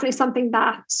 that's definitely something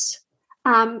that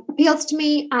appeals to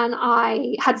me. And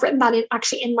I had written that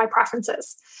in my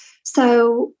preferences.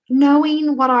 So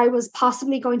knowing what I was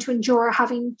possibly going to endure,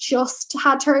 having just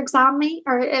had her examine me,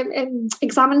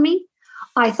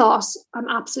 I thought, I'm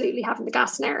absolutely having the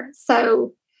gas and air.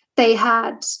 So they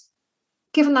had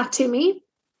given that to me.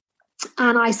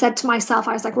 And I said to myself,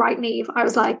 I was like, right, Niamh, I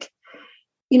was like,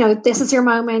 you know, this is your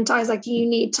moment. I was like, you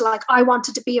need to, like, I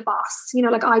wanted to be a boss, you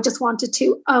know, like, I just wanted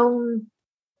to own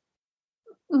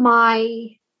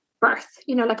my birth,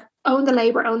 you know, like, own the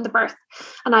labor, own the birth.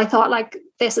 And I thought, like,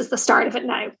 this is the start of it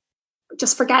now.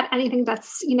 Just forget anything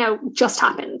that's, you know, just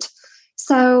happened.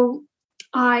 So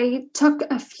I took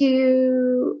a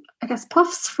few, I guess,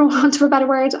 puffs, for want of a better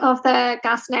word, of the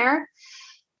gas and air.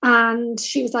 And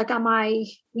she was like, am I,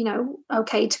 you know,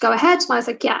 okay to go ahead? And I was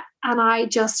like, yeah. And I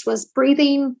just was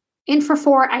breathing in for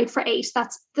 4, out for 8.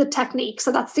 That's the technique.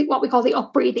 So that's what we call the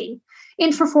up breathing.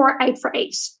 In for 4, out for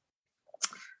 8.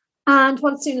 And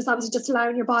as soon as I was just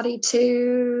allowing your body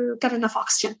to get enough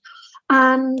oxygen.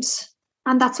 And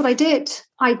that's what I did.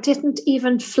 I didn't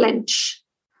even flinch.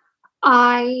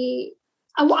 And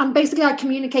basically I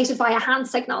communicated via hand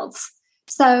signals.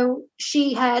 So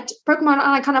she had broken my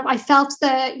arm, and I felt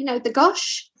the, you know, the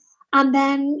gush, and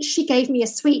then she gave me a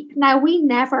sweep. Now, we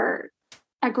never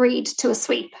agreed to a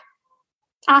sweep.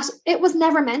 It was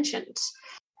never mentioned.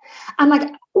 And like,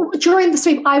 during the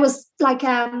sweep, I was like,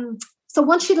 so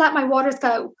once she'd let my waters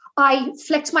go, I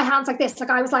flicked my hands like this.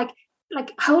 Like, I was like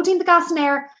holding the gas and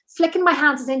air, flicking my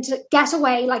hands into get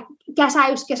away, like, get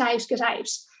out, get out, get out.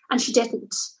 And she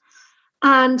didn't.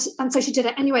 And so she did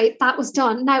it. Anyway, that was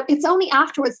done. Now, it's only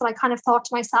afterwards that I kind of thought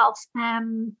to myself,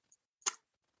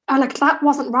 like, that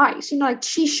wasn't right. You know, like,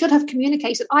 she should have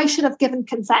communicated. I should have given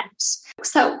consent.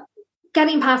 So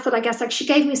getting past it, I guess, like, she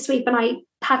gave me a sweep and I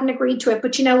hadn't agreed to it.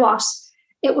 But you know what?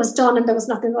 It was done and there was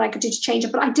nothing that I could do to change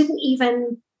it. But I didn't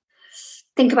even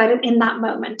think about it in that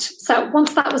moment. So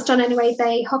once that was done anyway,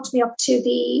 they hooked me up to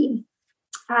the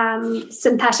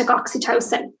synthetic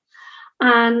oxytocin.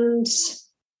 And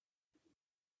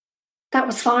that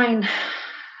was fine.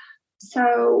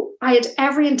 So I had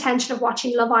every intention of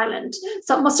watching Love Island.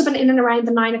 So it must have been in and around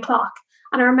the 9 o'clock.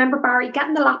 And I remember Barry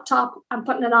getting the laptop and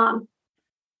putting it on.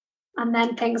 And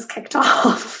then things kicked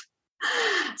off.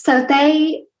 So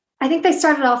I think they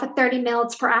started off at 30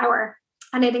 mils per hour.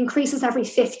 And it increases every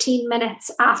 15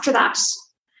 minutes after that.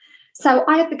 So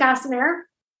I had the gas and air.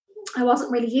 I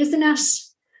wasn't really using it.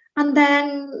 And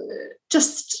then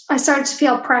I started to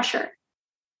feel pressure.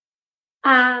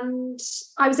 And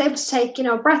I was able to take, you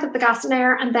know, a breath of the gas and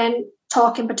air and then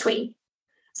talk in between.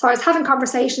 So I was having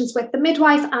conversations with the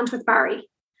midwife and with Barry.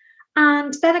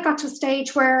 And then it got to a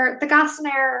stage where the gas and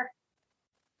air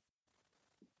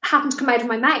hadn't come out of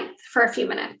my mouth for a few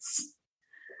minutes.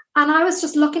 And I was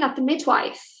just looking at the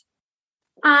midwife.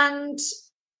 And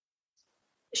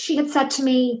she had said to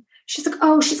me, she's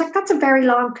like, that's a very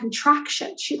long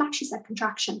contraction. She actually said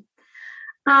contraction.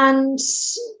 And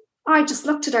I just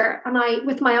looked at her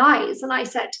with my eyes, and I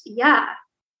said, yeah.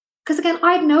 Because again,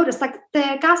 I had noticed, like,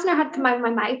 the gas and air had come out of my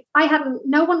mouth.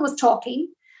 No one was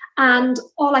talking, and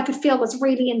all I could feel was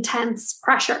really intense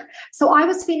pressure. So I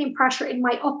was feeling pressure in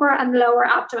my upper and lower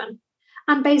abdomen.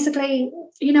 And basically,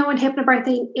 you know, in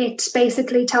hypnobirthing, it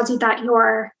basically tells you that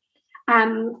you're,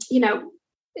 you know,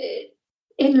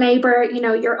 in labor, you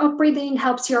know, your up breathing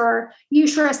helps your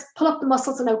uterus pull up the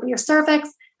muscles and open your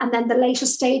cervix. And then the later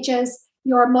stages,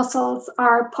 your muscles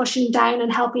are pushing down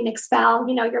and helping expel,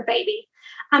 your baby.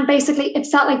 And basically it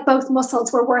felt like both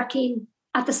muscles were working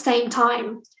at the same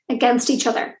time against each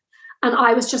other. And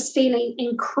I was just feeling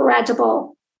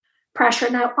incredible pressure.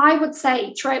 Now, I would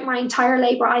say throughout my entire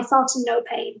labor, I felt no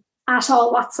pain at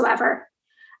all whatsoever.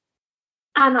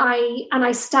 And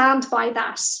I stand by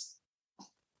that.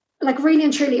 Like, really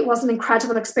and truly, it was an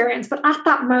incredible experience. But at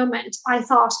that moment, I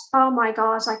thought, oh my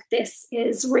God, like, this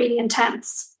is really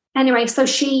intense. Anyway, so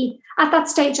at that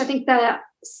stage, I think the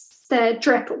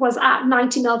drip was at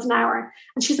 90 mils an hour.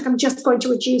 And she's like, I'm just going to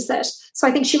reduce it. So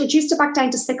I think she reduced it back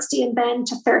down to 60 and then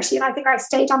to 30. And I think I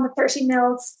stayed on the 30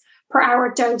 mils per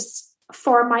hour dose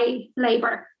for my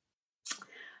labor.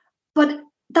 But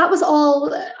that was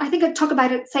all. I think it took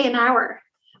about, say, an hour.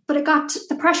 But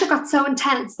the pressure got so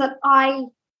intense that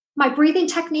my breathing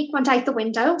technique went out the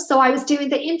window. So I was doing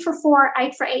the in for 4,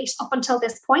 out for 8 up until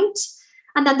this point.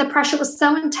 And then the pressure was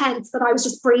so intense that I was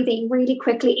just breathing really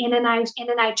quickly in and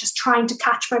out, just trying to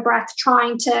catch my breath,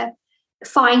 trying to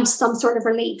find some sort of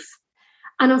relief.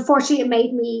 And unfortunately, it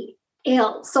made me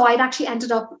ill. So I'd actually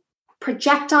ended up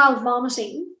projectile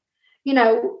vomiting,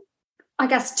 I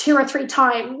guess 2 or 3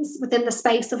 times within the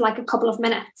space of like a couple of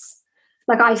minutes.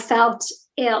 Like, I felt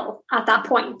ill at that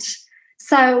point.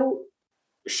 So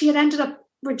she had ended up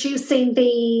reducing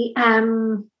the,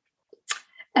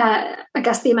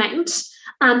 the amount.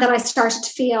 And then I started to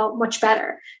feel much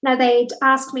better. Now, they'd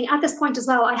asked me at this point as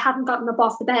well, I hadn't gotten up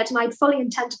off the bed and I'd fully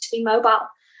intended to be mobile.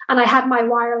 And I had my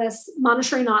wireless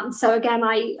monitoring on. So again,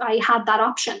 I had that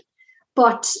option.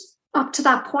 But up to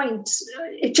that point,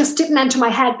 it just didn't enter my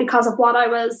head because of what I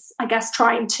was, I guess,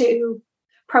 trying to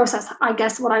process,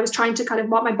 what I was trying to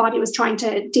what my body was trying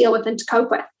to deal with and to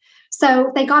cope with.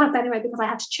 So they got up anyway because I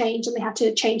had to change, and they had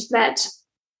to change the bed.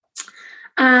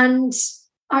 And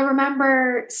I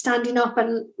remember standing up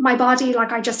and my body,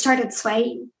 I just started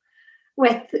swaying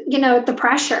with, the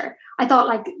pressure. I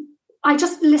thought, I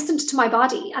just listened to my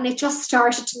body and it just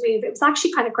started to move. It was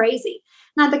actually kind of crazy.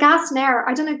 Now, the gas and air,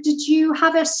 I don't know, did you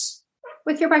have it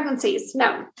with your pregnancies?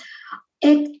 No.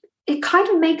 It kind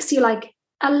of makes you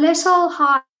a little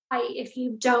high if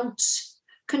you don't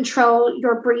control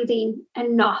your breathing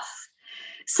enough.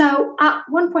 So at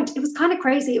one point, it was kind of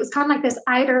crazy. It was kind of like this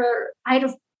out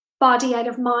of body, out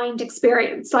of mind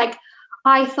experience.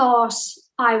 I thought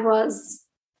I was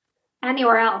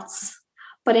anywhere else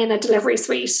but in a delivery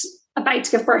suite about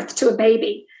to give birth to a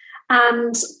baby.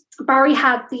 And Barry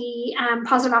had the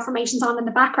positive affirmations on in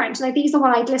the background. Now, these are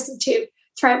what I'd listened to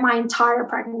throughout my entire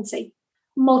pregnancy,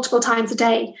 multiple times a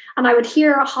day. And I would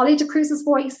hear Holly de Cruz's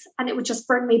voice and it would just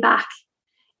bring me back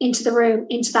into the room,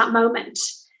 into that moment.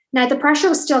 Now, the pressure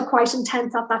was still quite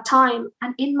intense at that time.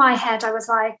 And in my head, I was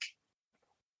like,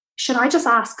 should I just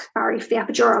ask Barry for the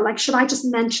epidural? Should I just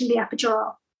mention the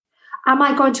epidural? Am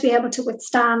I going to be able to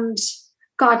withstand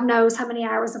God knows how many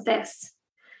hours of this?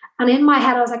 And in my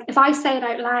head, I was like, if I say it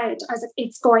out loud, I was like,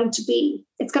 it's going to be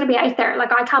out there.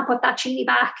 I can't put that Chini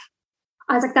back.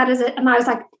 I was like, that is it. And I was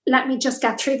like, let me just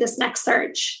get through this next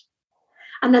surge.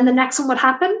 And then the next one would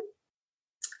happen.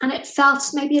 And it felt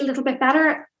maybe a little bit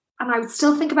better. And I would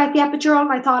still think about the epidural.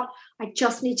 And I thought, I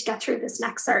just need to get through this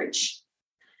next surge.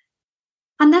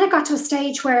 And then it got to a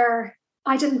stage where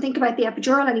I didn't think about the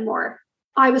epidural anymore.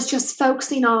 I was just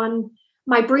focusing on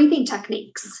my breathing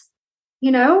techniques,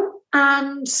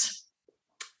 and,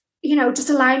 just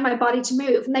allowing my body to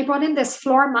move. And they brought in this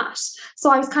floor mat.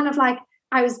 So I was kind of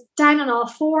I was down on all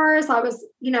fours. I was,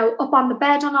 up on the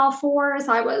bed on all fours.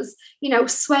 I was,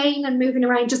 swaying and moving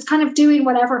around, just kind of doing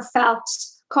whatever felt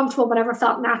comfortable, whatever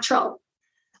felt natural.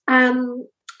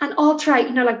 And all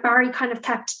throughout, Barry kind of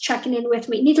kept checking in with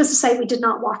me. Needless to say, we did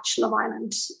not watch Love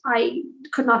Island. I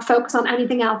could not focus on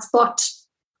anything else but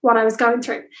what I was going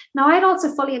through. Now, I had also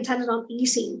fully intended on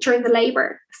eating during the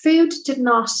labor. Food did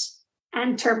not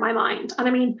enter my mind. And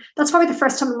I mean, that's probably the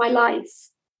first time in my life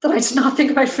that I did not think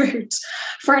about food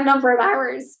for a number of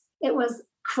hours. It was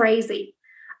crazy.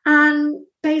 And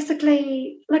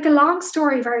basically, a long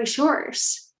story very short,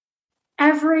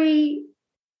 every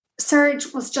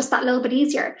surge was just that little bit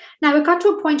easier. Now, it got to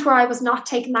a point where I was not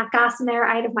taking that gas and air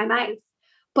out of my mouth,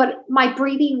 but my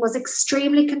breathing was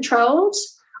extremely controlled.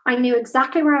 I knew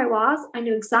exactly where I was. I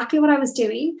knew exactly what I was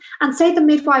doing. And say the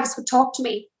midwives would talk to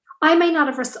me, I may not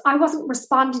have, I wasn't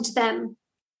responding to them,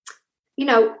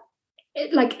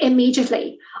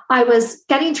 immediately. I was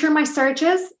getting through my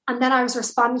surges and then I was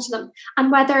responding to them.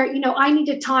 And whether, I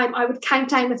needed time, I would count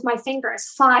down with my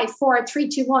fingers, 5, 4, 3,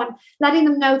 2, 1, letting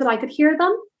them know that I could hear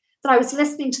them, that I was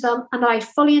listening to them, and that I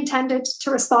fully intended to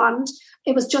respond.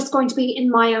 It was just going to be in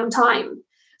my own time.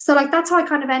 So like, that's how I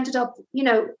kind of ended up,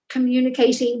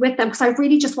 communicating with them, because I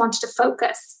really just wanted to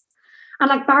focus. And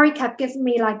like Barry kept giving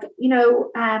me like,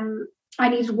 I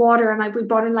needed water, and we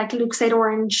brought in like Lucozade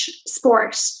Orange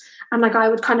Sport. And like, I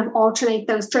would kind of alternate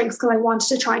those drinks because I wanted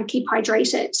to try and keep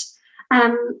hydrated.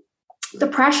 The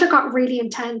pressure got really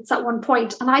intense at one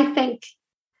point, and I think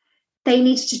they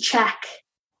needed to check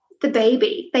the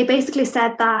baby. They basically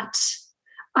said that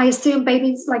I assume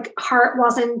baby's like heart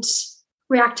wasn't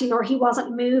reacting, or he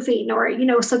wasn't moving, or,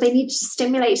 so they needed to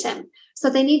stimulate him. So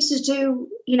they needed to do,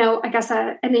 I guess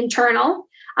an internal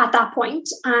at that point.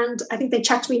 And I think they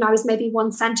checked me and I was maybe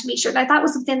 1 centimeter. Like, that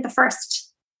was within the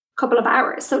first couple of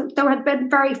hours. So there had been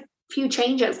very few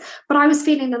changes, but I was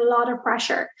feeling a lot of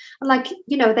pressure. And like,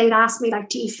 they'd ask me like,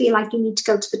 do you feel like you need to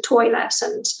go to the toilet?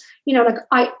 And,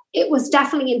 it was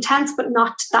definitely intense, but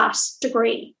not to that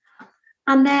degree.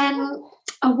 And then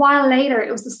a while later,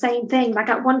 it was the same thing. Like,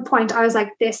 at one point I was like,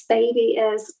 this baby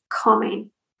is coming.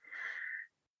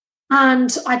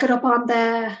 And I got up on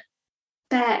the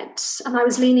bed and I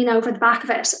was leaning over the back of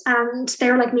it. And they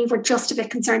were like, me, we're just a bit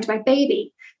concerned about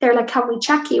baby. They're like, can we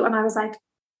check you? And I was like,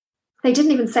 they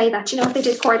didn't even say that. You know what they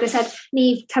did, Corey? They said,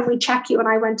 Niamh, can we check you? And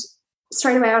I went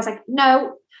straight away. I was like,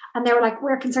 no. And they were like,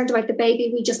 we're concerned about the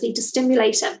baby. We just need to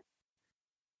stimulate him.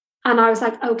 And I was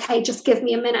like, okay, just give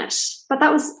me a minute. But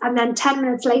that was, and then 10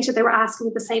 minutes later, they were asking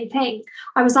me the same thing.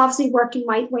 I was obviously working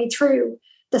my way through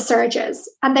the surges,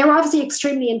 and they were obviously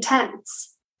extremely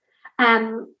intense.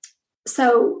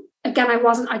 So again, I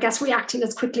wasn't, I guess, reacting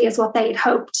as quickly as what they had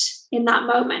hoped in that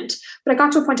moment. But I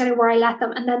got to a point anyway where I let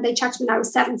them, and then they checked me and I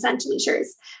was 7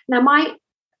 centimeters. Now my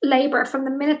labor, from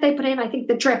the minute they put in, I think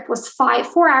the drip was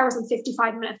 4 hours and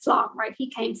 55 minutes long, right? He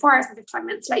came 4 hours and 55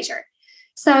 minutes later.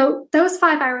 So those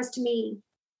 5 hours to me,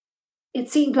 it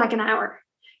seemed like an hour,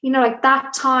 like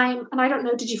that time. And I don't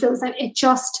know, did you feel the same? It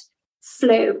just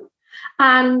flew.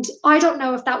 And I don't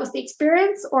know if that was the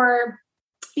experience, or,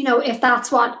 if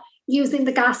that's what using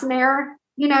the gas and air,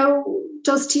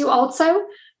 does to you also.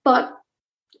 But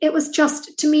it was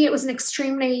just, to me, it was an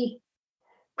extremely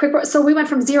quick. So we went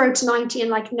from 0 to 90 in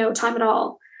like no time at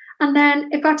all. And then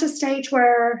it got to a stage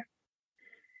where,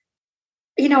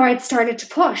 I'd started to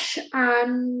push.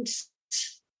 And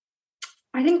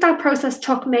I think that process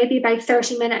took maybe about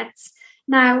 30 minutes.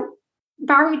 Now,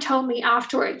 Barry told me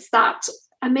afterwards that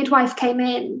a midwife came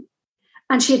in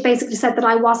and she had basically said that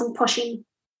I wasn't pushing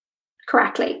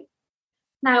correctly.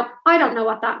 Now, I don't know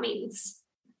what that means,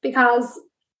 because,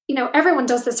 everyone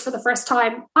does this for the first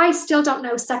time. I still don't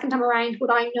know second time around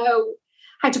would I know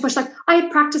how to push. Like, I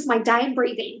had practiced my down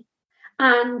breathing,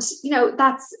 and,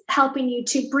 that's helping you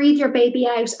to breathe your baby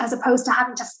out as opposed to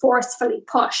having to forcefully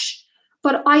push.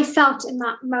 But I felt in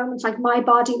that moment like my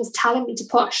body was telling me to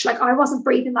push. Like, I wasn't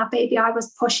breathing that baby, I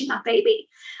was pushing that baby.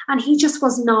 And he just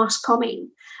was not coming.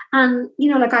 And,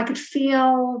 like, I could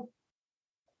feel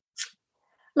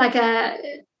like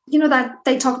that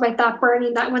they talk about that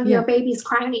burning, that when your baby's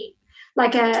crowning,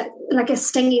 like a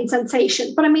stinging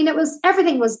sensation. But I mean,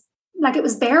 everything was like, it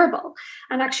was bearable.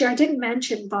 And actually, I didn't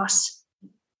mention, but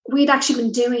we'd actually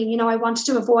been doing, I wanted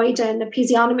to avoid an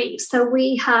episiotomy. So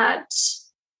we had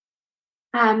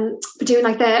doing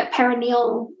like the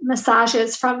perineal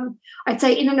massages from, I'd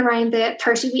say, in and around the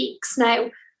 30 weeks. Now,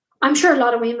 I'm sure a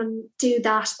lot of women do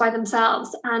that by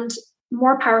themselves, and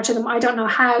more power to them. I don't know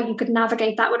how you could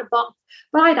navigate that with a bump.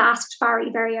 But I'd asked Barry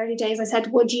very early days, I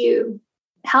said, would you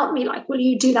help me? Like, will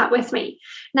you do that with me?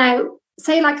 Now,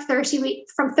 say like 30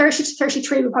 weeks, from 30 to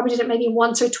 33, we probably did it maybe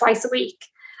once or twice a week.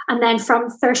 And then from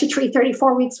 33,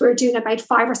 34 weeks, we were doing about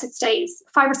 5 or 6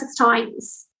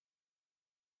 times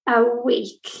a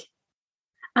week.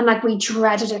 And like, we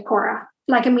dreaded it, Cora.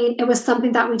 Like, I mean, it was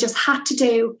something that we just had to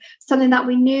do, something that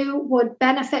we knew would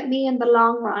benefit me in the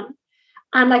long run.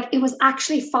 And like, it was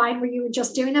actually fine where you were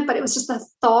just doing it, but it was just the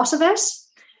thought of it,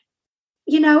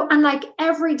 and like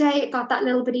every day it got that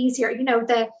little bit easier.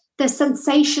 The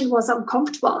sensation was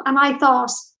uncomfortable. And I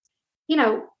thought,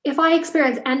 if I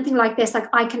experience anything like this, like,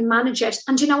 I can manage it.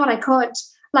 And you know what? I could.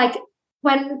 Like,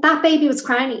 when that baby was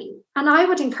crowning, and I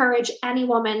would encourage any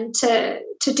woman to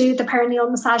do the perineal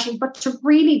massaging, but to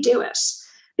really do it,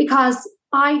 because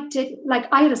I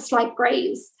had a slight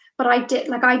graze, but I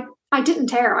didn't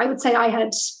tear. I would say I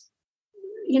had,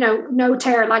 no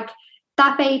tear. Like,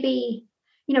 that baby,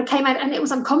 came out and it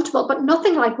was uncomfortable, but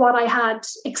nothing like what I had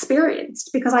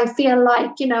experienced, because I feel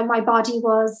like, my body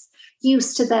was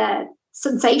used to the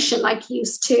sensation, like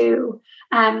used to,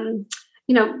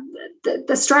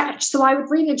 the stretch. So I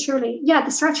would really truly, the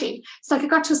stretching. So like, it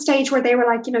got to a stage where they were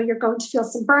like, you're going to feel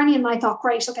some burning. And I thought,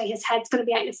 great, okay, his head's going to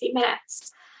be out in a few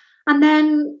minutes. And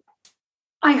then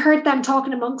I heard them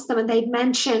talking amongst them and they'd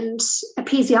mentioned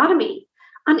episiotomy.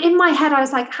 And in my head, I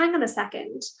was like, hang on a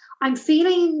second. I'm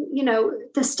feeling,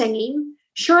 the stinging.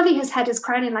 Surely his head is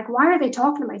crowning. Like, why are they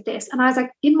talking about this? And I was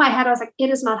like, in my head, I was like, it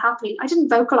is not happening. I didn't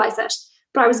vocalize it,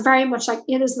 but I was very much like,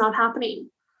 it is not happening.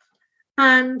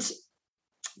 And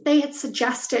they had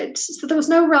suggested, so there was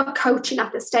no real coaching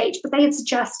at this stage, but they had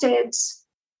suggested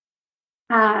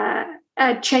a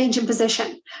change in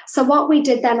position. So what we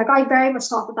did then, like I very much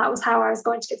thought that was how I was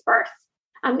going to give birth.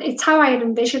 And it's how I had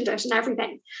envisioned it and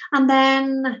everything. And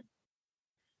then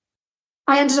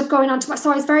I ended up going on to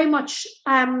so I was very much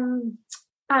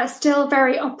still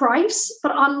very upright,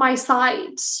 but on my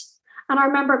side. And I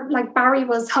remember like Barry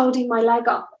was holding my leg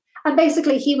up. And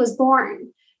basically he was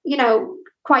born,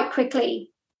 quite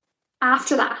quickly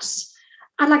after that.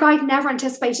 And like I'd never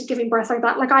anticipated giving birth like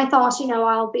that. Like I thought,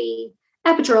 I'll be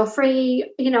epidural free,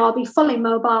 I'll be fully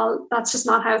mobile. That's just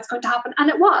not how it's going to happen. And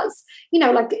it was,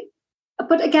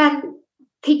 but again,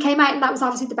 he came out and that was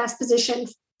obviously the best position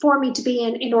for me to be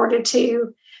in order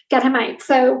to get him out.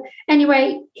 So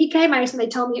anyway, he came out and they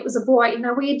told me it was a boy.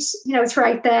 Now we'd,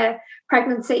 throughout the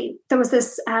pregnancy, there was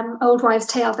this old wives'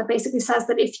 tale that basically says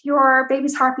that if your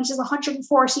baby's heartbeat is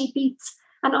 140 beats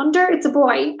and under, it's a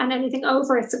boy, and anything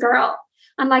over, it's a girl.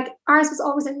 And like ours was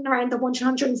always in and around the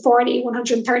 140,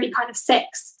 130 kind of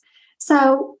six.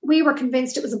 So we were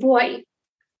convinced it was a boy.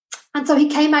 And so he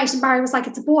came out and Barry was like,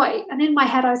 it's a boy. And in my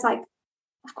head, I was like,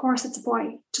 of course it's a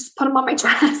boy. Just put him on my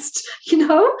chest,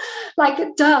 like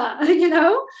duh,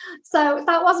 So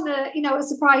that wasn't a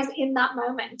surprise in that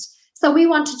moment. So we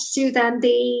wanted to do then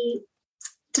the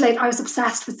delayed. I was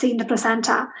obsessed with seeing the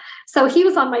placenta. So he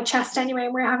was on my chest anyway,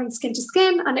 and we were having skin to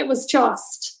skin, and it was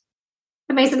just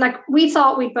amazing. Like we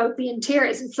thought we'd both be in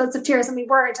tears, in floods of tears, and we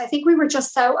weren't. I think we were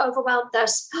just so overwhelmed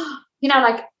that,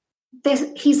 like this,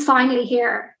 he's finally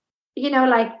here.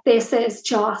 Like this is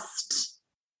just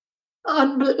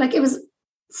like it was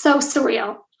so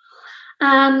surreal.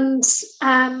 And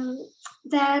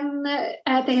then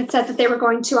they had said that they were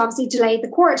going to obviously delay the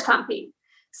cord clamping.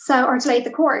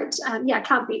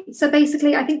 Clamping. So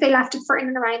basically, I think they left it for in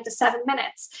and around the 7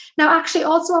 minutes. Now, actually,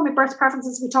 also on my birth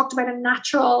preferences, we talked about a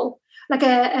natural, like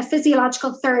a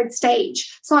physiological third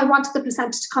stage. So I wanted the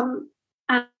placenta to come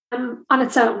on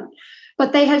its own.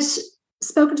 But they had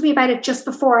spoken to me about it just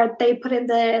before they put in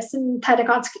the synthetic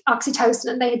oxytocin,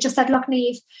 and they had just said, look,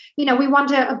 Niamh, we want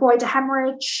to avoid a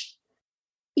hemorrhage.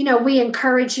 We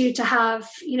encourage you to have,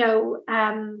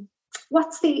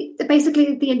 what's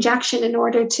basically the injection in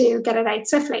order to get it out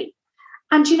swiftly.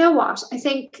 And you know what? I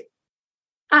think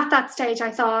at that stage,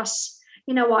 I thought,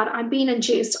 you know what? I'm being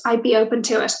induced. I'd be open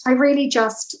to it. I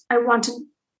wanted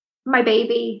my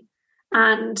baby,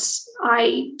 and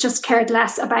I just cared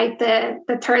less about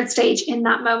the third stage in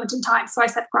that moment in time. So I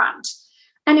said, grand.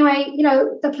 Anyway,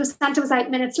 the placenta was out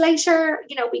minutes later.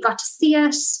 We got to see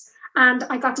it. And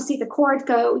I got to see the cord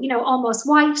go, almost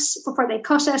white before they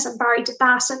cut it, and Barry did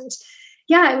that. And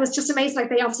yeah, it was just amazing. Like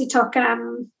they obviously took,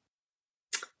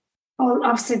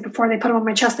 obviously before they put him on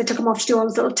my chest, they took him off to do all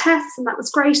those little tests, and that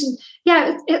was great. And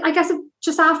yeah, I guess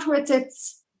just afterwards,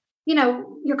 it's,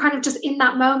 you're kind of just in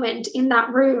that moment, in that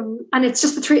room, and it's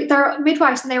just they're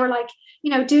midwives, and they were like,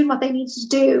 doing what they needed to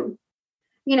do,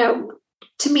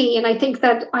 to me. And I think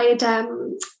that I had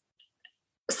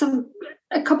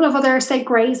a couple of other, say,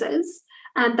 grazes,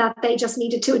 and that they just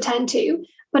needed to attend to.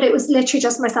 But it was literally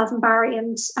just myself and Barry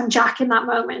and Jack in that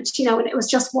moment, and it was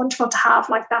just wonderful to have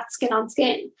like that skin on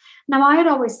skin. Now, I had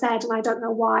always said, and I don't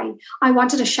know why, I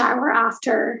wanted a shower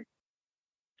after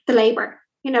the labor,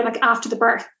 like after the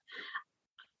birth.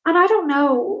 And I don't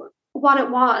know what it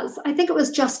was. I think it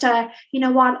was just I'm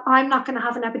not going to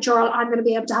have an epidural. I'm going to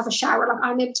be able to have a shower. Like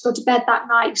I'm able to go to bed that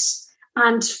night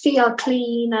and feel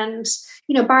clean. And,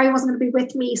 Barry wasn't going to be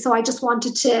with me. So I just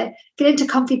wanted to get into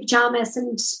comfy pajamas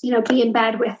and, be in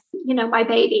bed with, my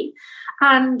baby.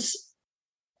 And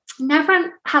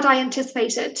never had I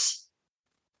anticipated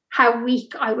how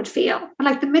weak I would feel. And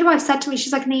like the midwife said to me,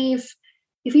 she's like, Niamh,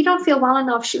 if you don't feel well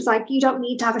enough, she was like, you don't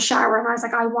need to have a shower. And I was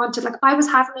like, I was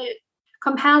having it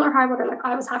come hell or high water. Like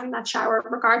I was having that shower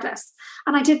regardless.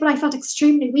 And I did, but I felt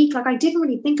extremely weak. Like I didn't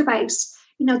really think about,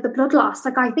 the blood loss.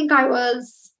 Like I think I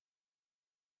was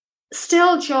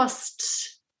still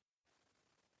just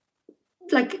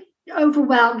like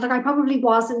overwhelmed. Like I probably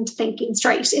wasn't thinking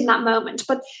straight in that moment.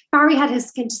 But Barry had his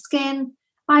skin to skin.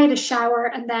 I had a shower,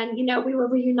 and then, we were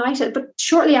reunited. But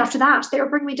shortly after that, they were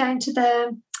bringing me down to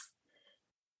the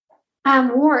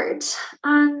ward,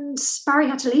 and Barry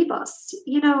had to leave us,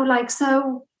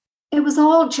 so it was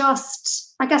all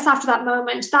just, I guess after that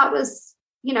moment, that was,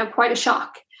 quite a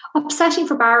shock. Upsetting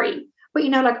for Barry, But,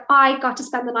 like I got to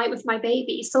spend the night with my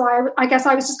baby. So I guess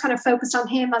I was just kind of focused on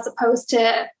him as opposed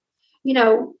to,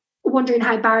 wondering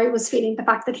how Barry was feeling, the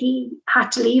fact that he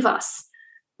had to leave us.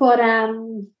 But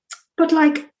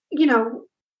like,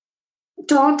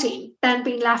 daunting then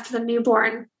being left with a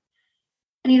newborn.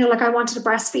 And, like I wanted to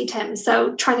breastfeed him.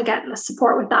 So trying to get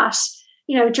support with that,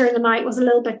 during the night was a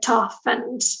little bit tough.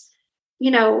 And,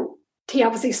 he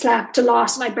obviously slept a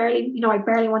lot and I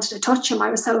barely wanted to touch him. I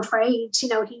was so afraid,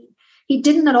 he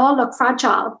didn't at all look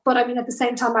fragile, but I mean, at the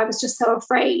same time, I was just so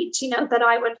afraid, that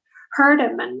I would hurt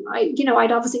him. And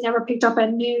I'd obviously never picked up a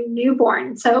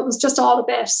newborn. So it was just all a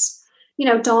bit,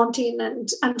 daunting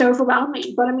and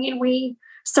overwhelming. But I mean, we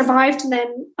survived. And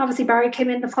then obviously Barry came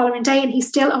in the following day and he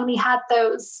still only had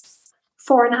those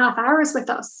 4.5 hours with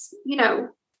us,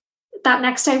 that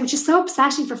next day, which is so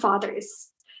upsetting for fathers.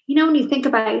 When you think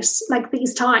about like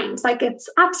these times, like it's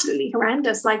absolutely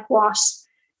horrendous, like what,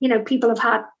 people have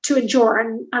had to endure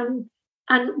and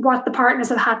what the partners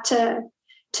have had to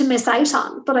miss out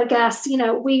on. But I guess,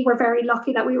 we were very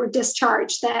lucky that we were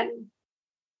discharged then.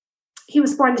 He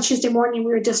was born the Tuesday morning.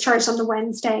 We were discharged on the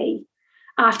Wednesday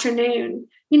afternoon,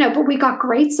 but we got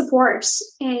great support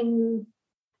in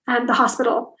the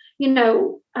hospital,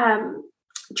 during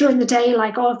the day,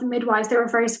 like all of the midwives, they were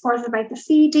very supportive about the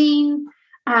feeding.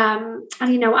 And,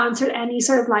 answered any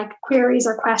sort of like queries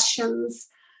or questions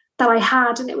that I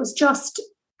had. And it was just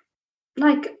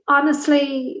like,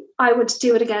 honestly, I would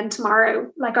do it again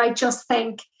tomorrow. Like, I just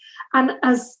think, and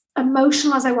as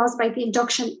emotional as I was about the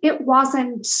induction, it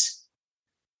wasn't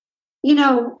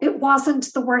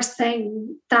the worst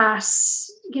thing that,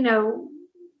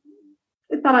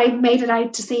 that I made it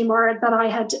out to seem or that I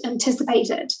had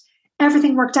anticipated.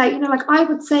 Everything worked out, like I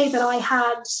would say that I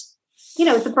had,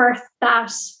 the birth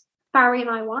that Barry and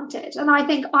I wanted. And I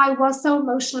think I was so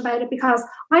emotional about it because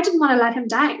I didn't want to let him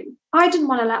down. I didn't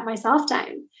want to let myself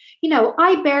down.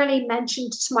 I barely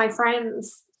mentioned to my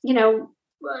friends,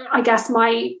 I guess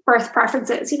my birth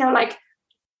preferences, like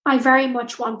I very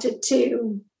much wanted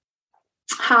to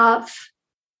have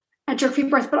a drug-free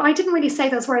birth, but I didn't really say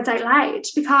those words out loud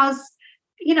because,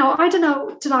 I don't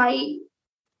know,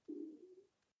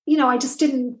 I just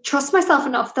didn't trust myself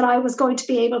enough that I was going to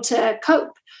be able to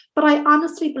cope. But I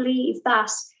honestly believe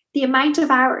that the amount of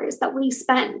hours that we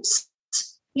spent,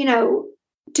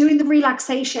 doing the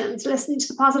relaxations, listening to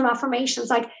the positive affirmations,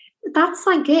 like that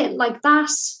sank in, like that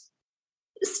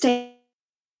stayed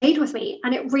with me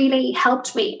and it really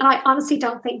helped me. And I honestly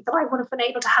don't think that I would have been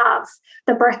able to have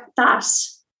the birth that,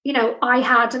 I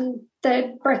had and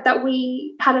the birth that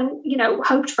we hadn't,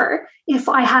 hoped for if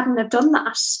I hadn't have done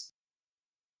that.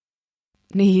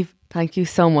 Niamh, thank you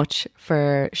so much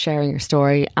for sharing your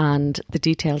story and the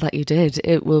detail that you did.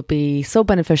 It will be so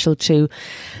beneficial to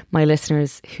my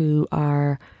listeners who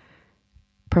are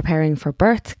preparing for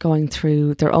birth, going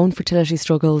through their own fertility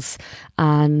struggles.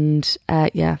 And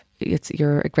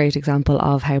you're a great example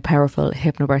of how powerful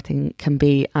hypnobirthing can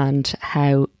be and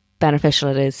how beneficial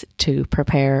it is to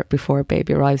prepare before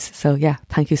baby arrives. So yeah,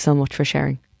 thank you so much for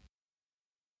sharing.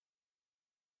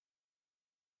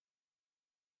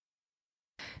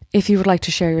 If you would like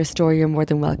to share your story, you're more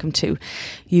than welcome to.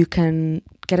 You can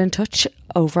get in touch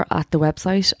over at the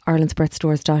website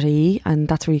irelandsbirthstories.ie, and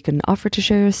that's where you can offer to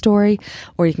share your story,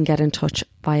 or you can get in touch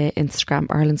via Instagram,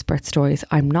 Ireland's Birth Stories.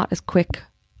 I'm not as quick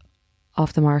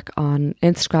off the mark on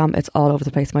Instagram. It's all over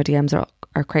the place. My DMs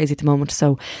are crazy at the moment,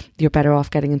 so you're better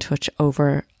off getting in touch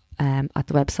over at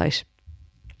the website.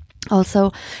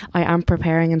 Also, I am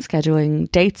preparing and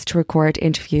scheduling dates to record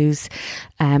interviews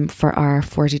for our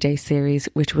 40-day series,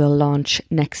 which will launch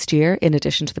next year in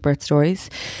addition to the birth stories.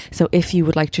 So if you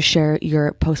would like to share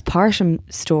your postpartum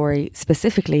story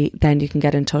specifically, then you can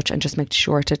get in touch and just make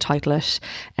sure to title it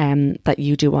that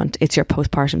you do want. It's your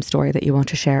postpartum story that you want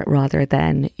to share rather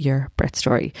than your birth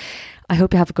story. I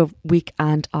hope you have a good week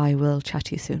and I will chat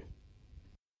to you soon.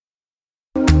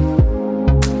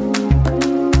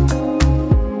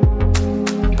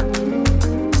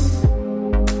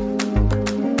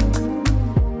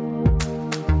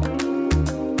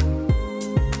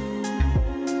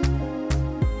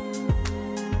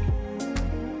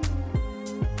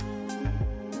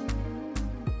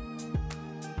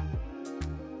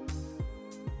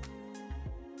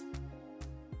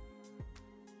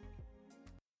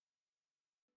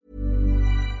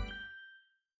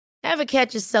 Ever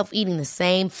catch yourself eating the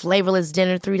same flavorless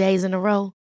dinner 3 days in a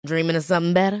row? Dreaming of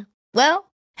something better? Well,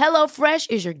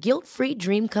 HelloFresh is your guilt-free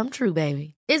dream come true,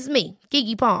 baby. It's me,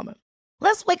 Keke Palmer.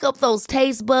 Let's wake up those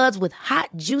taste buds with hot,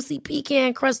 juicy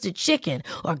pecan-crusted chicken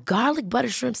or garlic butter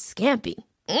shrimp scampi.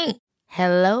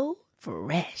 Hello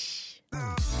Fresh.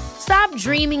 Stop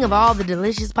dreaming of all the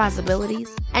delicious possibilities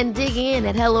and dig in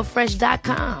at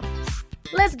HelloFresh.com.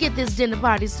 Let's get this dinner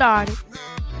party started.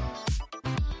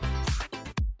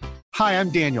 Hi,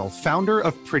 I'm Daniel, founder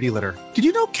of Pretty Litter. Did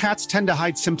you know cats tend to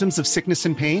hide symptoms of sickness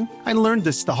and pain? I learned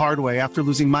this the hard way after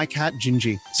losing my cat,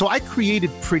 Gingy. So I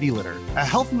created Pretty Litter, a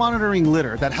health monitoring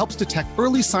litter that helps detect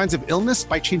early signs of illness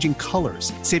by changing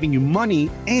colors, saving you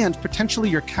money and potentially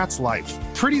your cat's life.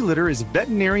 Pretty Litter is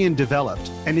veterinarian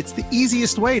developed, and it's the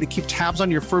easiest way to keep tabs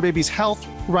on your fur baby's health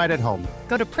right at home.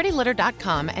 Go to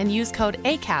prettylitter.com and use code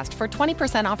ACAST for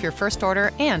 20% off your first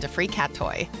order and a free cat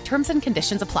toy. Terms and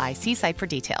conditions apply. See site for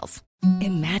details.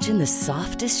 Imagine the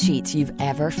softest sheets you've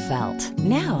ever felt.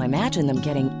 Now imagine them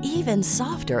getting even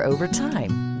softer over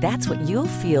time. That's what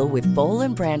you'll feel with Boll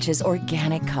 & Branch's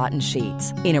organic cotton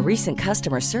sheets. In a recent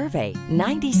customer survey,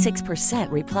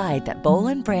 96% replied that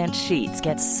Boll & Branch sheets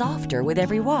get softer with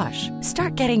every wash.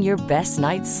 Start getting your best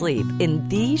night's sleep in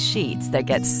these sheets that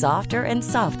get softer and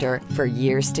softer for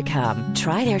years to come.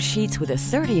 Try their sheets with a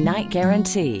 30-night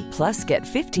guarantee. Plus, get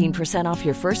 15% off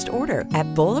your first order at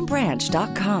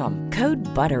bollandbranch.com. Code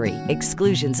BUTTERY.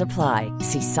 Exclusions apply.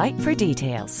 See site for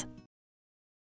details.